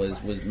panel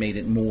was made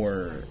it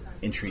more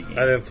intriguing.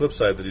 And then flip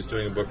side that he's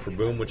doing a book for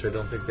Boom, which I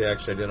don't think they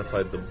actually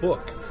identified the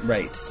book.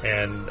 Right.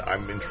 And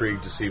I'm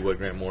intrigued to see what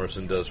Grant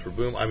Morrison does for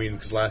Boom. I mean,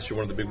 because last year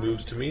one of the big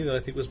moves to me that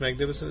I think was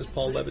magnificent is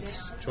Paul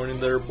Levitz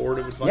joining their board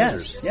of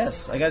advisors.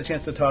 Yes. I got a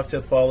chance to talk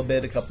to Paul a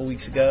bit a couple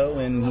weeks ago,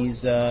 and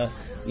he's it's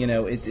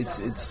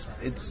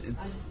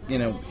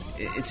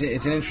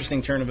an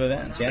interesting turn of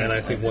events. Yeah. And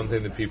I think one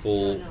thing that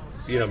people,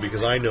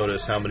 because I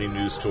notice how many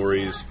news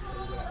stories.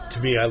 To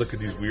me, I look at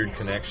these weird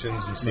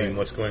connections and seeing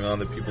what's going on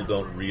that people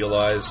don't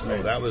realize.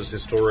 Oh, that was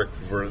historic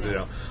for,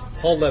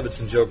 Paul Levitz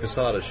and Joe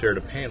Quesada shared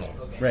a panel.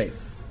 Right.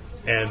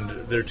 And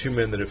they're two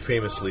men that have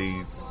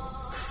famously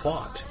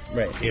fought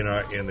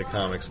in the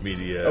comics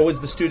media. Oh, it was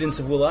the Students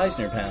of Will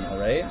Eisner panel,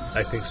 right?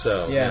 I think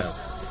so, yeah.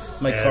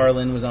 Mike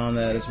Carlin was on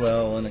that as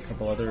well, and a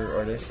couple other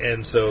artists.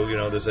 And so,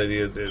 this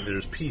idea that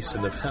there's peace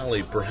in the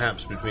valley,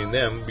 perhaps, between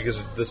them,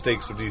 because the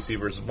stakes of DC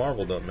versus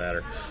Marvel don't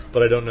matter.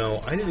 But I don't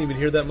know. I didn't even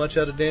hear that much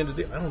out of Dan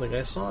DiDio. I don't think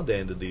I saw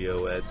Dan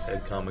DiDio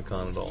at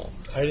Comic-Con at all.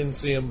 I didn't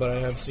see him, but I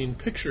have seen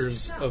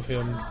pictures of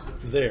him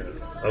there.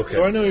 Okay.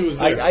 So I know he was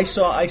there. I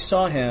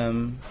saw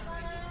him.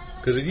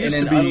 Because it used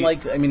and to be...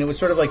 unlike, it was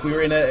sort of like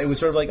it was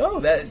sort of like,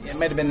 it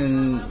might have been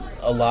in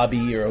a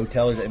lobby or a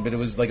hotel, but it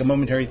was like a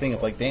momentary thing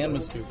of like, Dan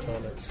was... Two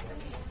comics.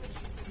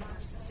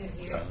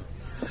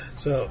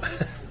 So,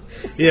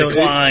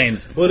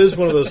 decline. It is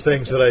one of those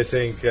things that I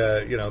think,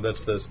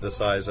 that's the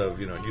size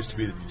of, it used to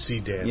be that you'd see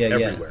Dan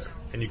everywhere.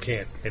 And you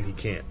can't, and he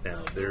can't now.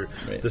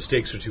 The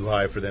stakes are too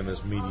high for them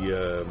as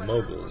media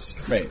moguls.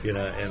 Right.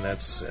 And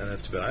that's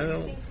too bad.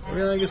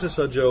 I guess I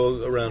saw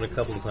Joe around a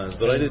couple of times,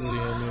 but I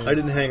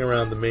didn't hang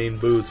around the main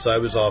booths. I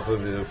was off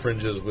of the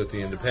fringes with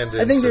the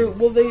independents. I think they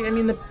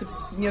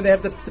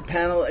have the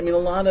panel.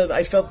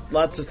 I felt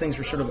lots of things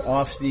were sort of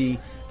off the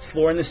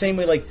floor in the same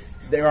way, like,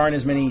 there aren't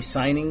as many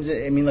signings.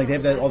 They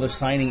have all the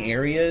signing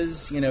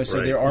areas,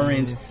 so there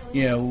aren't,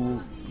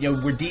 where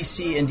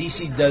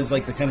DC does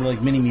like the kind of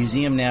like mini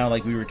museum now,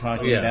 like we were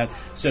talking about.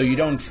 So you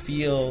don't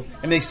feel,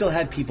 they still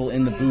had people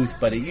in the booth,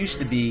 but it used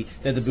to be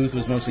that the booth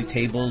was mostly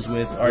tables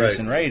with artists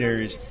and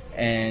writers,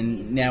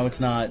 and now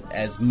it's not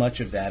as much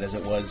of that as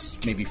it was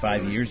maybe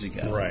 5 years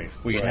ago. Right.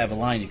 Where you'd have a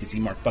line, you could see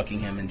Mark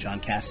Buckingham and John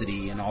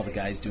Cassidy and all the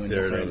guys doing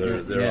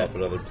different. They're off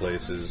at other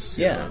places.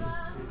 Yeah.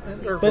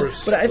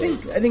 But I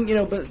think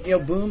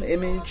Boom,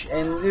 Image,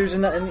 and there's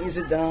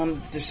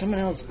there's someone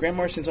else. Grant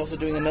Morrison's also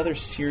doing another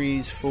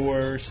series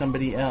for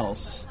somebody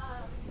else.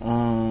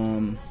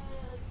 I'm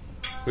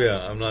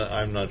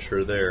not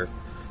sure there,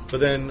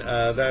 but then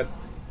that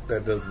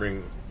does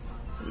bring.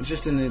 It was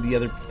just in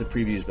the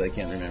previews, but I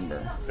can't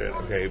remember.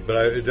 Okay,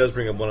 but it does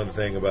bring up one other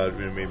thing about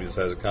maybe the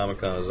size of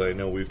Comic-Con, is I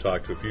know we've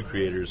talked to a few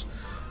creators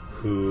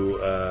who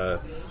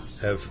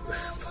have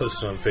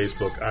posted on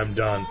Facebook, "I'm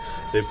done."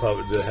 They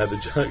had the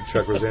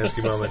Chuck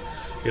Rosansky moment.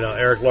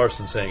 Eric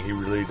Larson saying he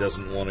really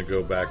doesn't want to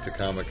go back to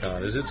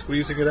Comic-Con. Is it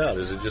squeezing it out?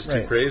 Is it just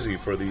too crazy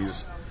for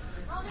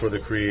the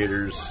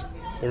creators?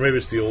 or maybe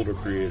it's the older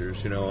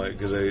creators,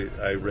 because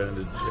I ran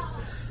into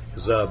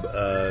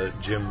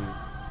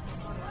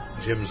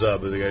Jim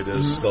Zub, the guy who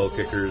does Skull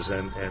Kickers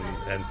and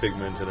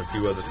Figment and a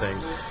few other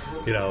things,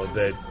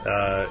 that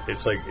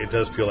it's like, it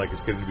does feel like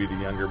it's going to be the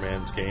younger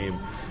man's game.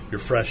 You're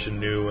fresh and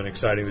new and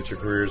exciting that your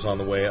career is on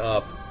the way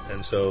up,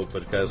 and so,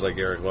 but guys like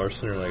Eric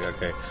Larson are like,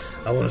 okay,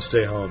 I want to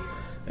stay home.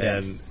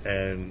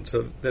 And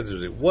so that's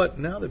what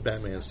now that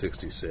Batman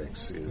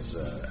 66 is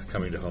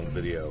coming to home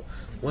video.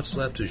 What's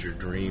left is your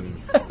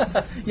dream.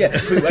 Yeah,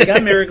 I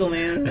got Miracle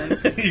Man.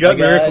 You got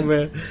Miracle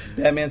Man.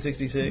 Batman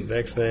 66.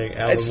 Next thing,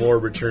 Alan Moore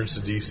returns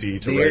to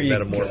DC to write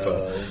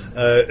Metamorpho.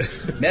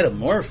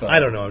 Metamorpho. I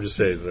don't know. I'm just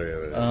saying.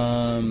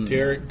 Sorry.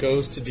 Derek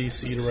goes to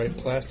DC to write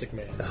Plastic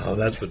Man. Oh,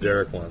 that's what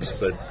Derek wants,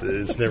 but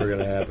it's never going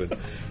to happen.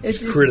 He's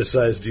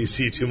criticized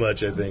DC too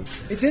much, I think.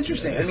 It's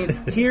interesting. I mean,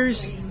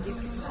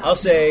 I'll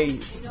say,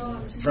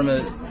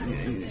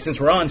 since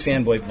we're on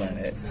Fanboy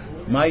Planet,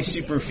 my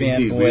super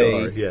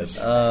fanboy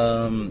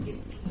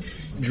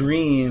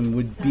dream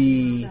would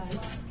be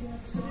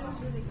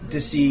to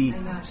see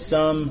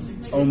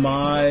some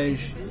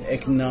homage,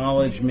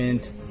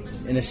 acknowledgement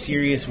in a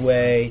serious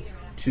way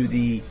to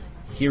the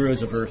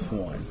heroes of Earth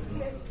 1.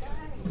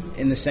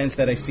 In the sense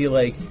that I feel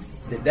like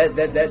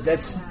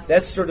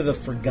that's sort of the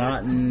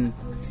forgotten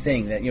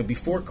thing that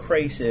before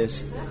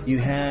Crisis you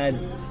had.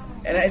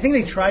 And I think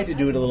they tried to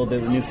do it a little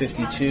bit with New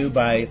 52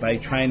 by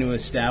trying to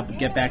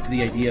get back to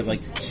the idea of like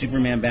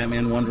Superman,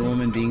 Batman, Wonder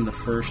Woman being the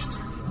first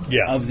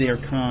of their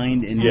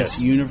kind in this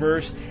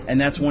universe. And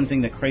that's one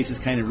thing that Crisis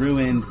kind of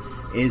ruined,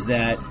 is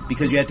that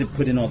because you had to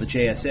put in all the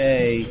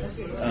JSA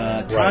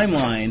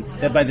timeline,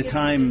 that by the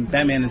time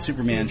Batman and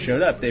Superman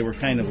showed up, they were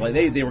kind of like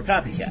they were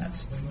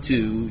copycats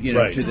to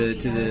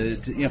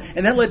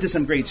and that led to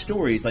some great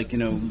stories like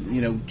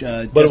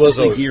Justice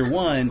League Year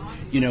One,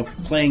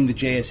 playing the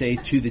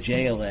JSA to the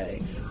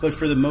JLA. But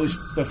for the most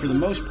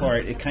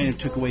part, it kind of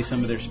took away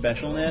some of their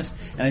specialness.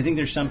 And I think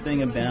there's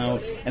something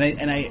about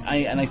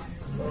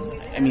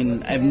I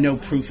mean, I have no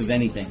proof of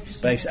anything,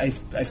 but I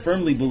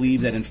firmly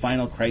believe that in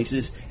Final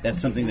Crisis,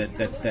 that's something that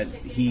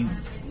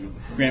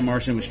Grant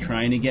Morrison was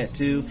trying to get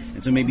to,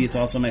 and so maybe it's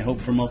also my hope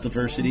for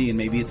multiversity, and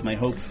maybe it's my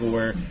hope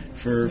for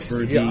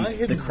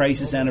the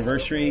Crisis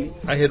anniversary.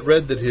 I had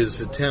read that his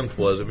attempt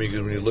was,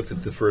 because when you looked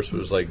at the first, it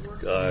was like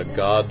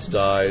gods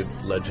died,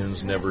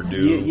 legends never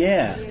do.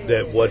 Yeah.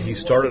 That what he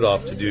started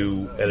off to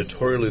do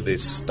editorially, they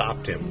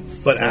stopped him.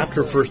 But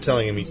after first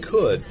telling him he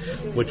could,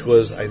 which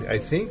was, I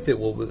think that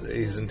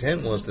his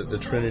intent was that the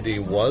Trinity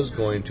was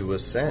going to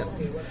ascend.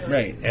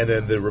 Right. And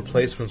then the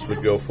replacements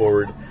would go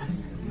forward.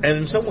 And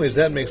in some ways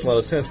that makes a lot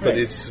of sense, but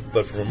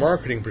but from a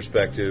marketing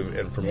perspective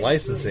and from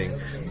licensing,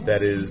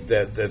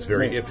 that's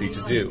very iffy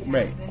to do.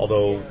 Right.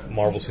 Although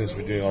Marvel seems to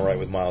be doing all right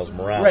with Miles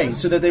Morales. Right.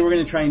 So that they were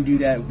going to try and do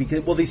that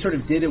because they sort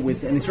of did it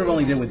with, and they sort of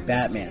only did it with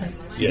Batman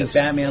because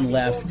Batman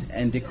left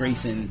and Dick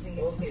Grayson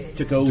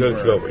took over.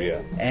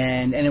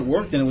 And it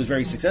worked and it was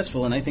very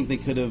successful. And I think they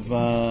could have.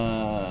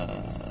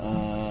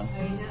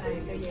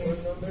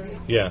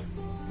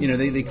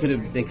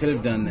 They could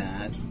have done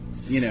that.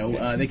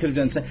 They could have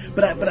done something.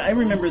 But I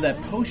remember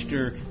that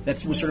poster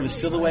that was sort of a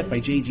silhouette by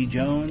J.G.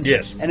 Jones.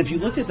 Yes. And if you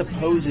looked at the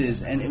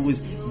poses, and it was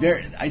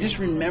I just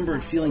remember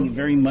it feeling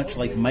very much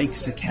like Mike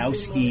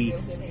Sikowski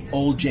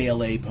old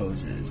JLA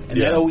poses. And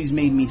that always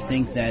made me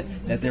think that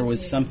there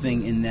was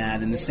something in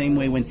that. In the same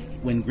way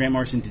when Grant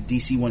Morrison did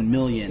DC 1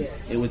 Million,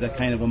 it was a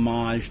kind of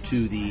homage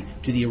to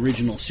the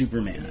original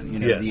Superman.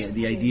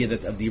 The idea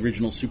of the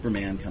original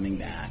Superman coming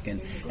back.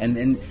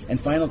 And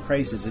Final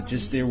Crisis,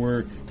 there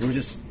was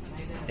just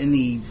in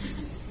the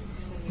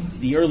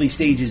early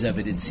stages of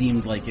it, it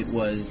seemed like it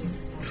was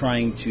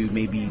trying to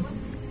maybe,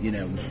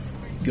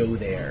 go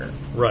there.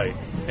 Right.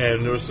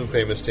 And there was some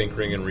famous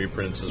tinkering and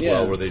reprints as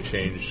well, where they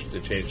changed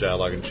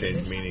dialogue and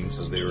changed meanings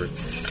as they were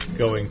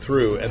going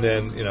through. And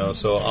then,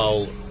 so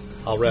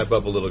I'll wrap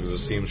up a little because it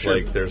seems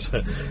like there's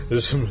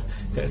some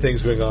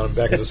things going on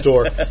back at the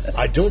store.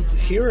 I don't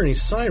hear any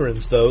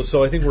sirens though,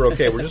 so I think we're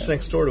okay. We're just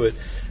next door to it.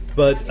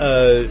 But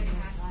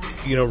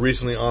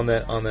recently on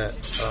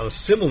a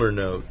similar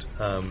note,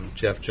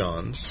 Jeff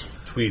Johns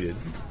tweeted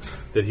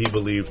that he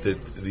believed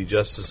that the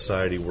Justice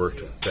Society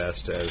worked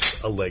best as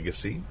a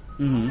legacy,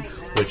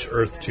 which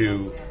Earth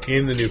 2,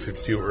 in the New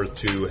 52, Earth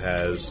 2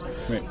 has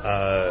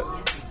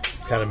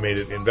kind of made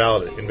it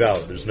invalid.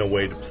 There's no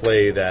way to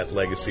play that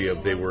legacy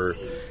of they were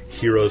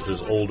heroes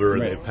that's older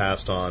and they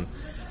passed on.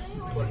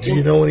 Do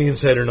you know any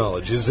insider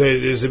knowledge? Does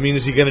it mean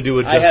is he going to do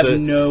a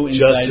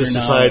Justice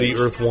Society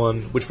Earth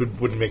 1, which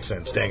wouldn't make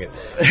sense? Dang it!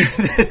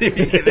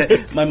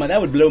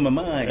 That would blow my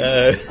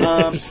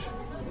mind.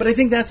 But I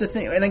think that's the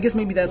thing, and I guess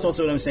maybe that's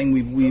also what I'm saying.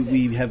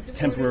 We have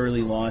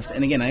temporarily lost,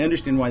 and again, I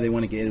understand why they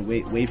want to get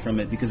away from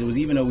it because it was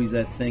even always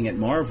that thing at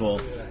Marvel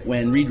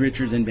when Reed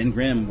Richards and Ben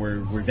Grimm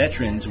were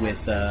veterans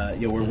with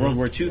were World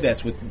War II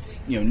vets with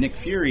Nick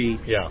Fury.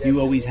 Yeah.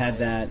 You always had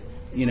that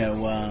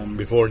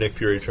before Nick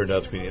Fury turned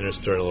out to be an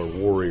interstellar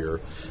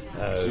warrior.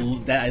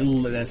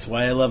 That's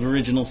why I love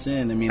Original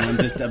Sin. I mean,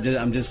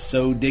 I'm just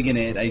so digging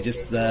it. I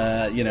just,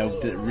 I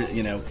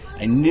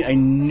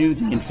knew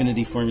the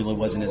Infinity Formula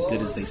wasn't as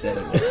good as they said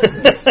it was.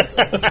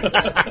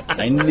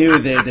 I knew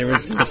that there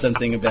was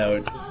something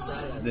about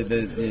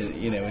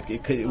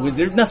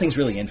nothing's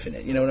really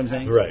infinite. You know what I'm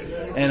saying? Right.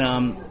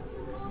 And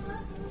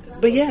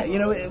but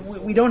yeah,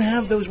 we don't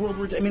have those World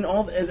War II. I mean,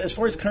 as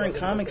far as current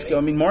comics go,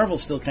 I mean, Marvel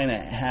still kind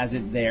of has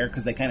it there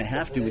because they kind of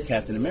have to with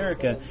Captain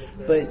America,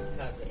 but.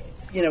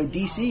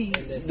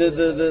 DC,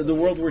 the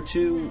World War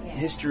II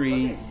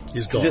history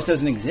just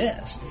doesn't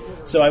exist.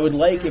 So I would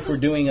like, if we're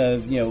doing a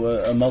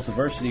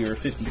multiversity or a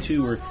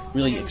 52 or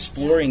really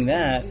exploring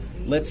that,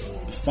 let's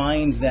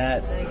find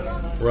that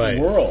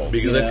world.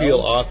 Because I feel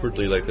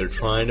awkwardly like they're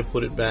trying to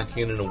put it back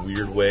in a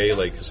weird way,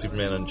 like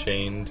Superman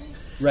Unchained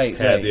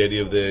had the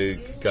idea of the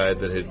guy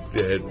that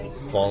had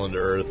fallen to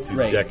Earth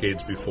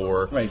decades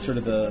before. Right, sort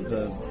of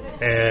the...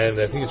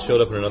 And I think it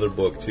showed up in another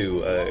book,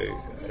 too. I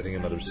think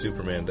another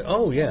Superman.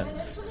 Oh, yeah.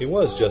 He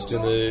was just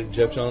in the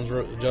John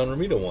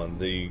Romita one.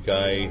 The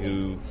guy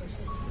who...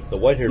 The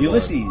white-haired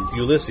Ulysses. one.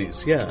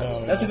 Ulysses,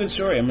 yeah. That's a good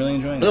story. I'm really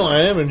enjoying it. No,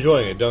 I am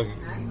enjoying it. Don't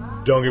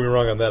get me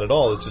wrong on that at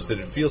all. It's just that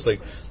it feels like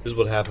this is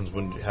what happened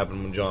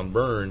when John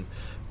Byrne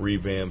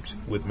revamped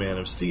with Man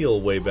of Steel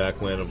way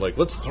back when, of like,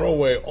 let's throw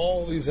away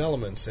all these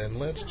elements and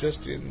let's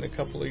just in a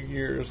couple of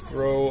years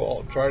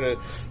try to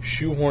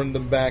shoehorn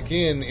them back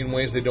in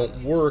ways they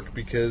don't work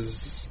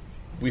because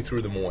we threw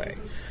them away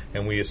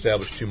and we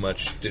established too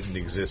much didn't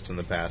exist in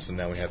the past, and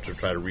now we have to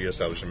try to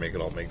reestablish and make it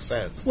all make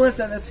sense. Well,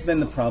 that's been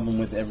the problem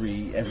with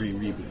every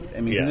reboot.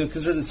 I mean,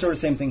 because the sort of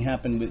same thing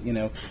happened with,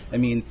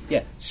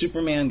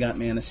 Superman got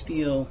Man of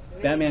Steel,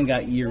 Batman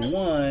got Year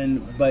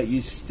One, but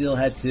you still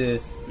had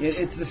to...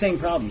 It's the same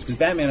problems, because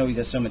Batman always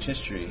has so much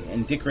history,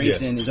 and Dick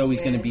Grayson is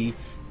always going to be...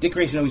 Dick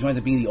Grayson always winds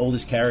up being the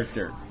oldest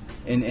character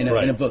in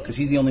a book, because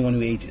he's the only one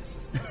who ages.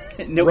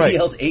 Nobody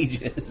else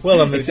ages.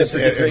 Well, except for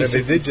Dick Grayson.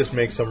 And they did just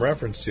make some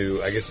reference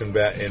to, I guess, in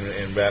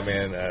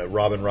Batman,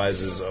 Robin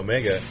Rises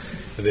Omega,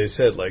 they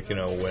said, like,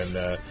 when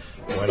I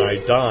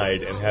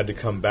died and had to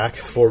come back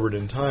forward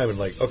in time, and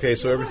like, okay,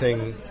 so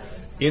everything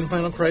in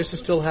Final Crisis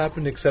still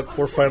happened except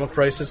for Final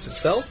Crisis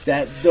itself?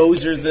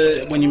 Those are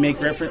when you make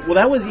reference... Well,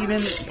 that was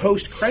even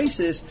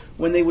post-Crisis,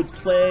 when they would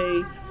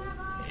play...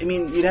 I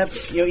mean, you'd have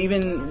to,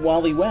 even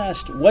Wally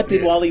West, what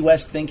did Wally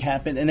West think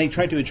happened? And they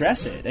tried to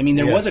address it. I mean,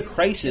 there was a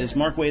crisis.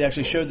 Mark Waid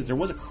actually showed that there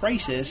was a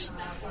crisis,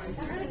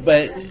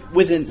 but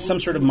within some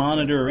sort of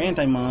monitor or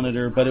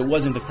anti-monitor, but it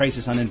wasn't the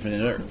crisis on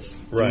Infinite Earths.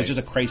 Right. It was just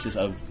a crisis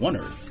of one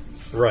Earth.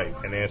 Right,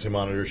 and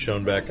anti-monitor's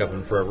shown back up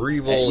in Forever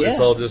Evil.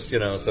 It's all just,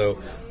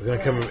 so we're going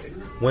to come...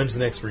 When's the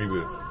next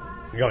reboot?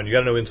 You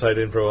got no inside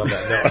info on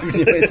that? No.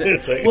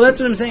 Well, that's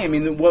what I'm saying. I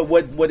mean,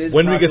 what is...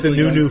 When do we get the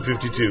new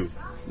 52?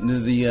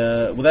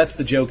 That's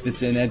the joke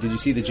that's in it. Did you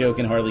see the joke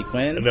in Harley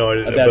Quinn? No,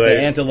 about the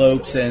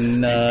antelopes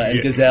and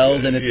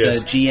gazelles, and it's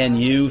the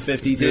GNU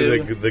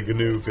 52. The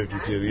GNU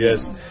 52.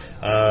 Yes,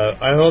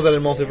 I know that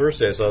in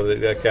Multiversity. I saw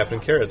that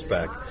Captain Carrot's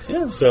back.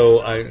 Yeah.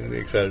 So I'm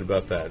excited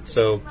about that.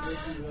 So,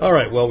 all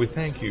right. Well, we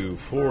thank you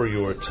for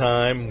your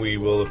time. We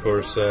will, of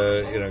course,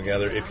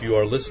 gather. If you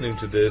are listening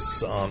to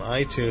this on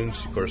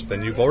iTunes, of course,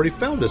 then you've already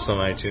found us on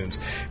iTunes.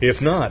 If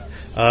not,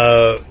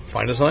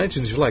 find us on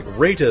iTunes. If you like,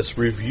 rate us,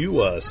 review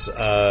us,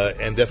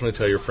 and definitely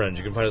tell your friends.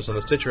 You can find us on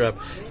the Stitcher app,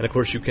 and of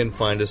course, you can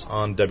find us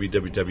on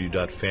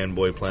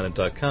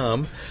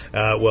www.fanboyplanet.com.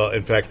 Well,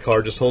 in fact,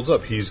 Carr just holds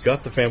up. He's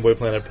got the Fanboy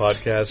Planet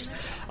podcast.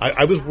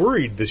 I was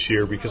worried this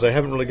year because I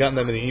haven't really gotten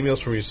that many emails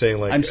from you saying,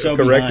 like, I'm so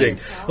correcting.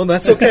 behind. Well,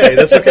 that's okay.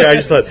 That's okay. I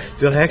just thought,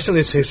 did I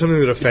accidentally say something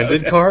that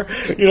offended Carr?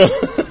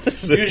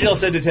 Usually I'll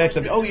send a text,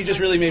 oh, you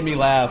just really made me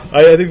laugh.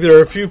 I think there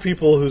are a few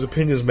people whose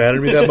opinions matter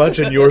to me that much,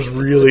 and yours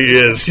really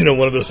is,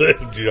 one of those,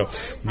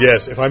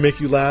 yes, if I make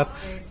you laugh,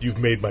 you've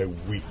made my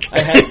week.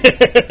 I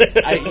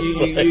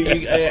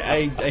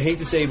hate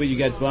to say, but you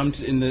got bumped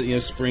in the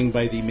spring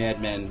by the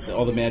Mad Men,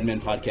 all the Mad Men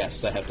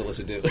podcasts I have to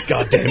listen to.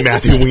 Goddamn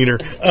Matthew Weiner.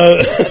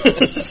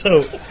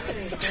 So,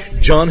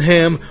 John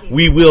Hamm,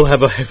 we will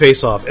have a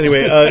face-off.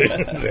 Anyway,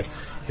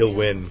 he'll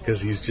win because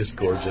he's just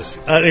gorgeous.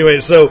 Anyway,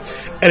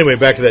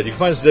 back to that. You can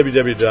find us at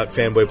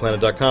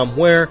www.fanboyplanet.com,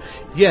 where,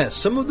 yes,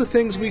 some of the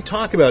things we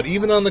talk about,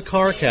 even on the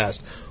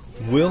Carcast,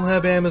 will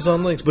have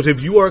Amazon links. But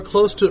if you are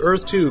close to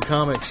Earth 2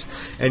 comics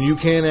and you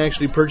can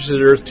actually purchase it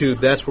at Earth 2,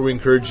 that's where we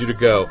encourage you to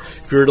go.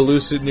 If you're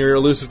at near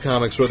Elusive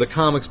Comics or the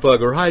Comics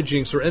Bug or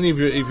Hijinks or any of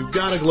if you've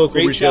got a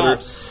local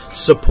retailer,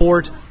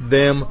 support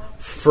them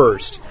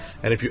first.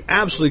 And if you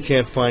absolutely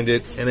can't find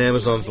it, and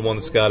Amazon's the one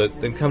that's got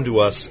it, then come to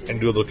us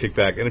and do a little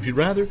kickback. And if you'd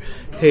rather,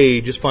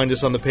 hey, just find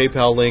us on the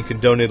PayPal link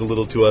and donate a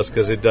little to us,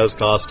 because it does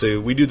cost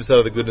to. We do this out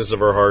of the goodness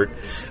of our heart,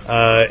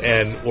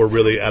 or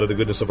really out of the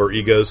goodness of our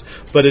egos.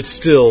 But it's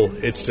still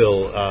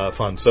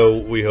fun. So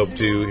we hope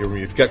to hear from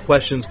you. If you've got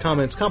questions,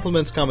 comments,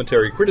 compliments,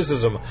 commentary,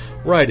 criticism,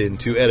 write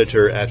into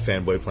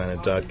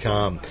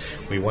editor@fanboyplanet.com.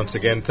 We once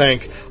again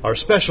thank our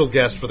special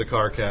guest for the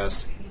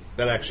Carcast.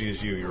 That actually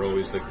is you. You're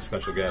always the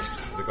special guest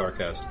for the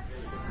Carcast.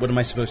 What am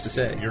I supposed to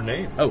say? Your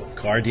name. Oh,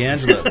 Carr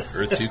D'Angelo,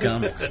 Earth 2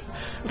 Comics.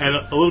 And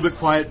a little bit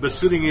quiet, but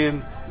sitting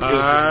in.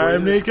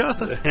 I'm Nate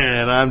Costa.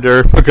 And I'm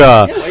Derek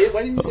McCaw. Yeah,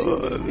 why didn't you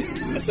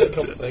say I said a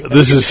couple things.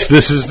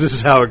 This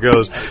is how it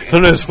goes.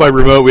 Sometimes by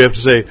remote we have to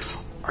say,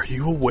 "Are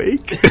you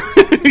awake?"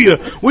 You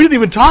know, we didn't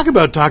even talk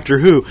about Doctor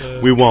Who.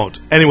 We won't.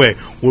 Anyway,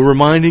 we're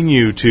reminding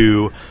you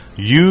to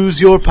use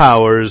your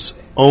powers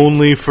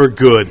only for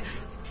good.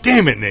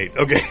 Damn it, Nate.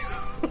 Okay.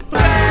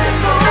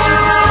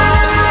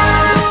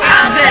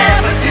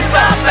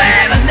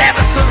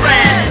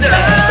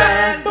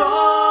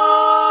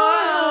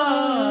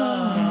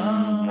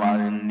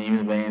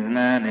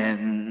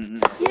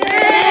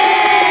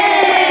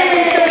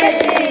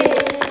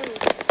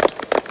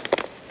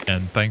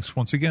 And thanks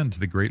once again to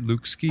the great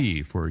Luke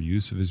Ski for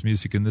use of his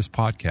music in this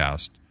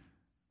podcast.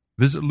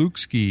 Visit Luke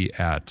Ski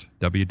at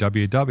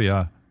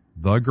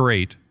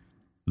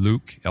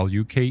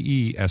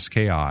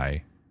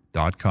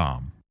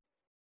www.thegreatlukeski.com.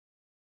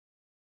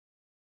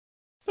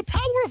 The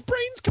power of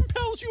brains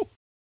compels you.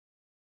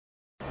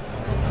 All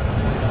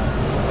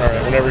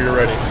right, whenever you're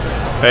ready.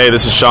 Hey,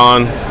 this is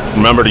Sean.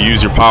 Remember to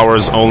use your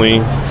powers only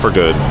for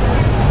good.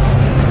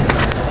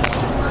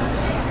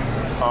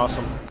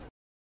 Awesome.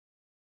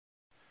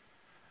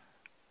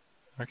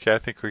 Okay, I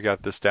think we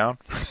got this down.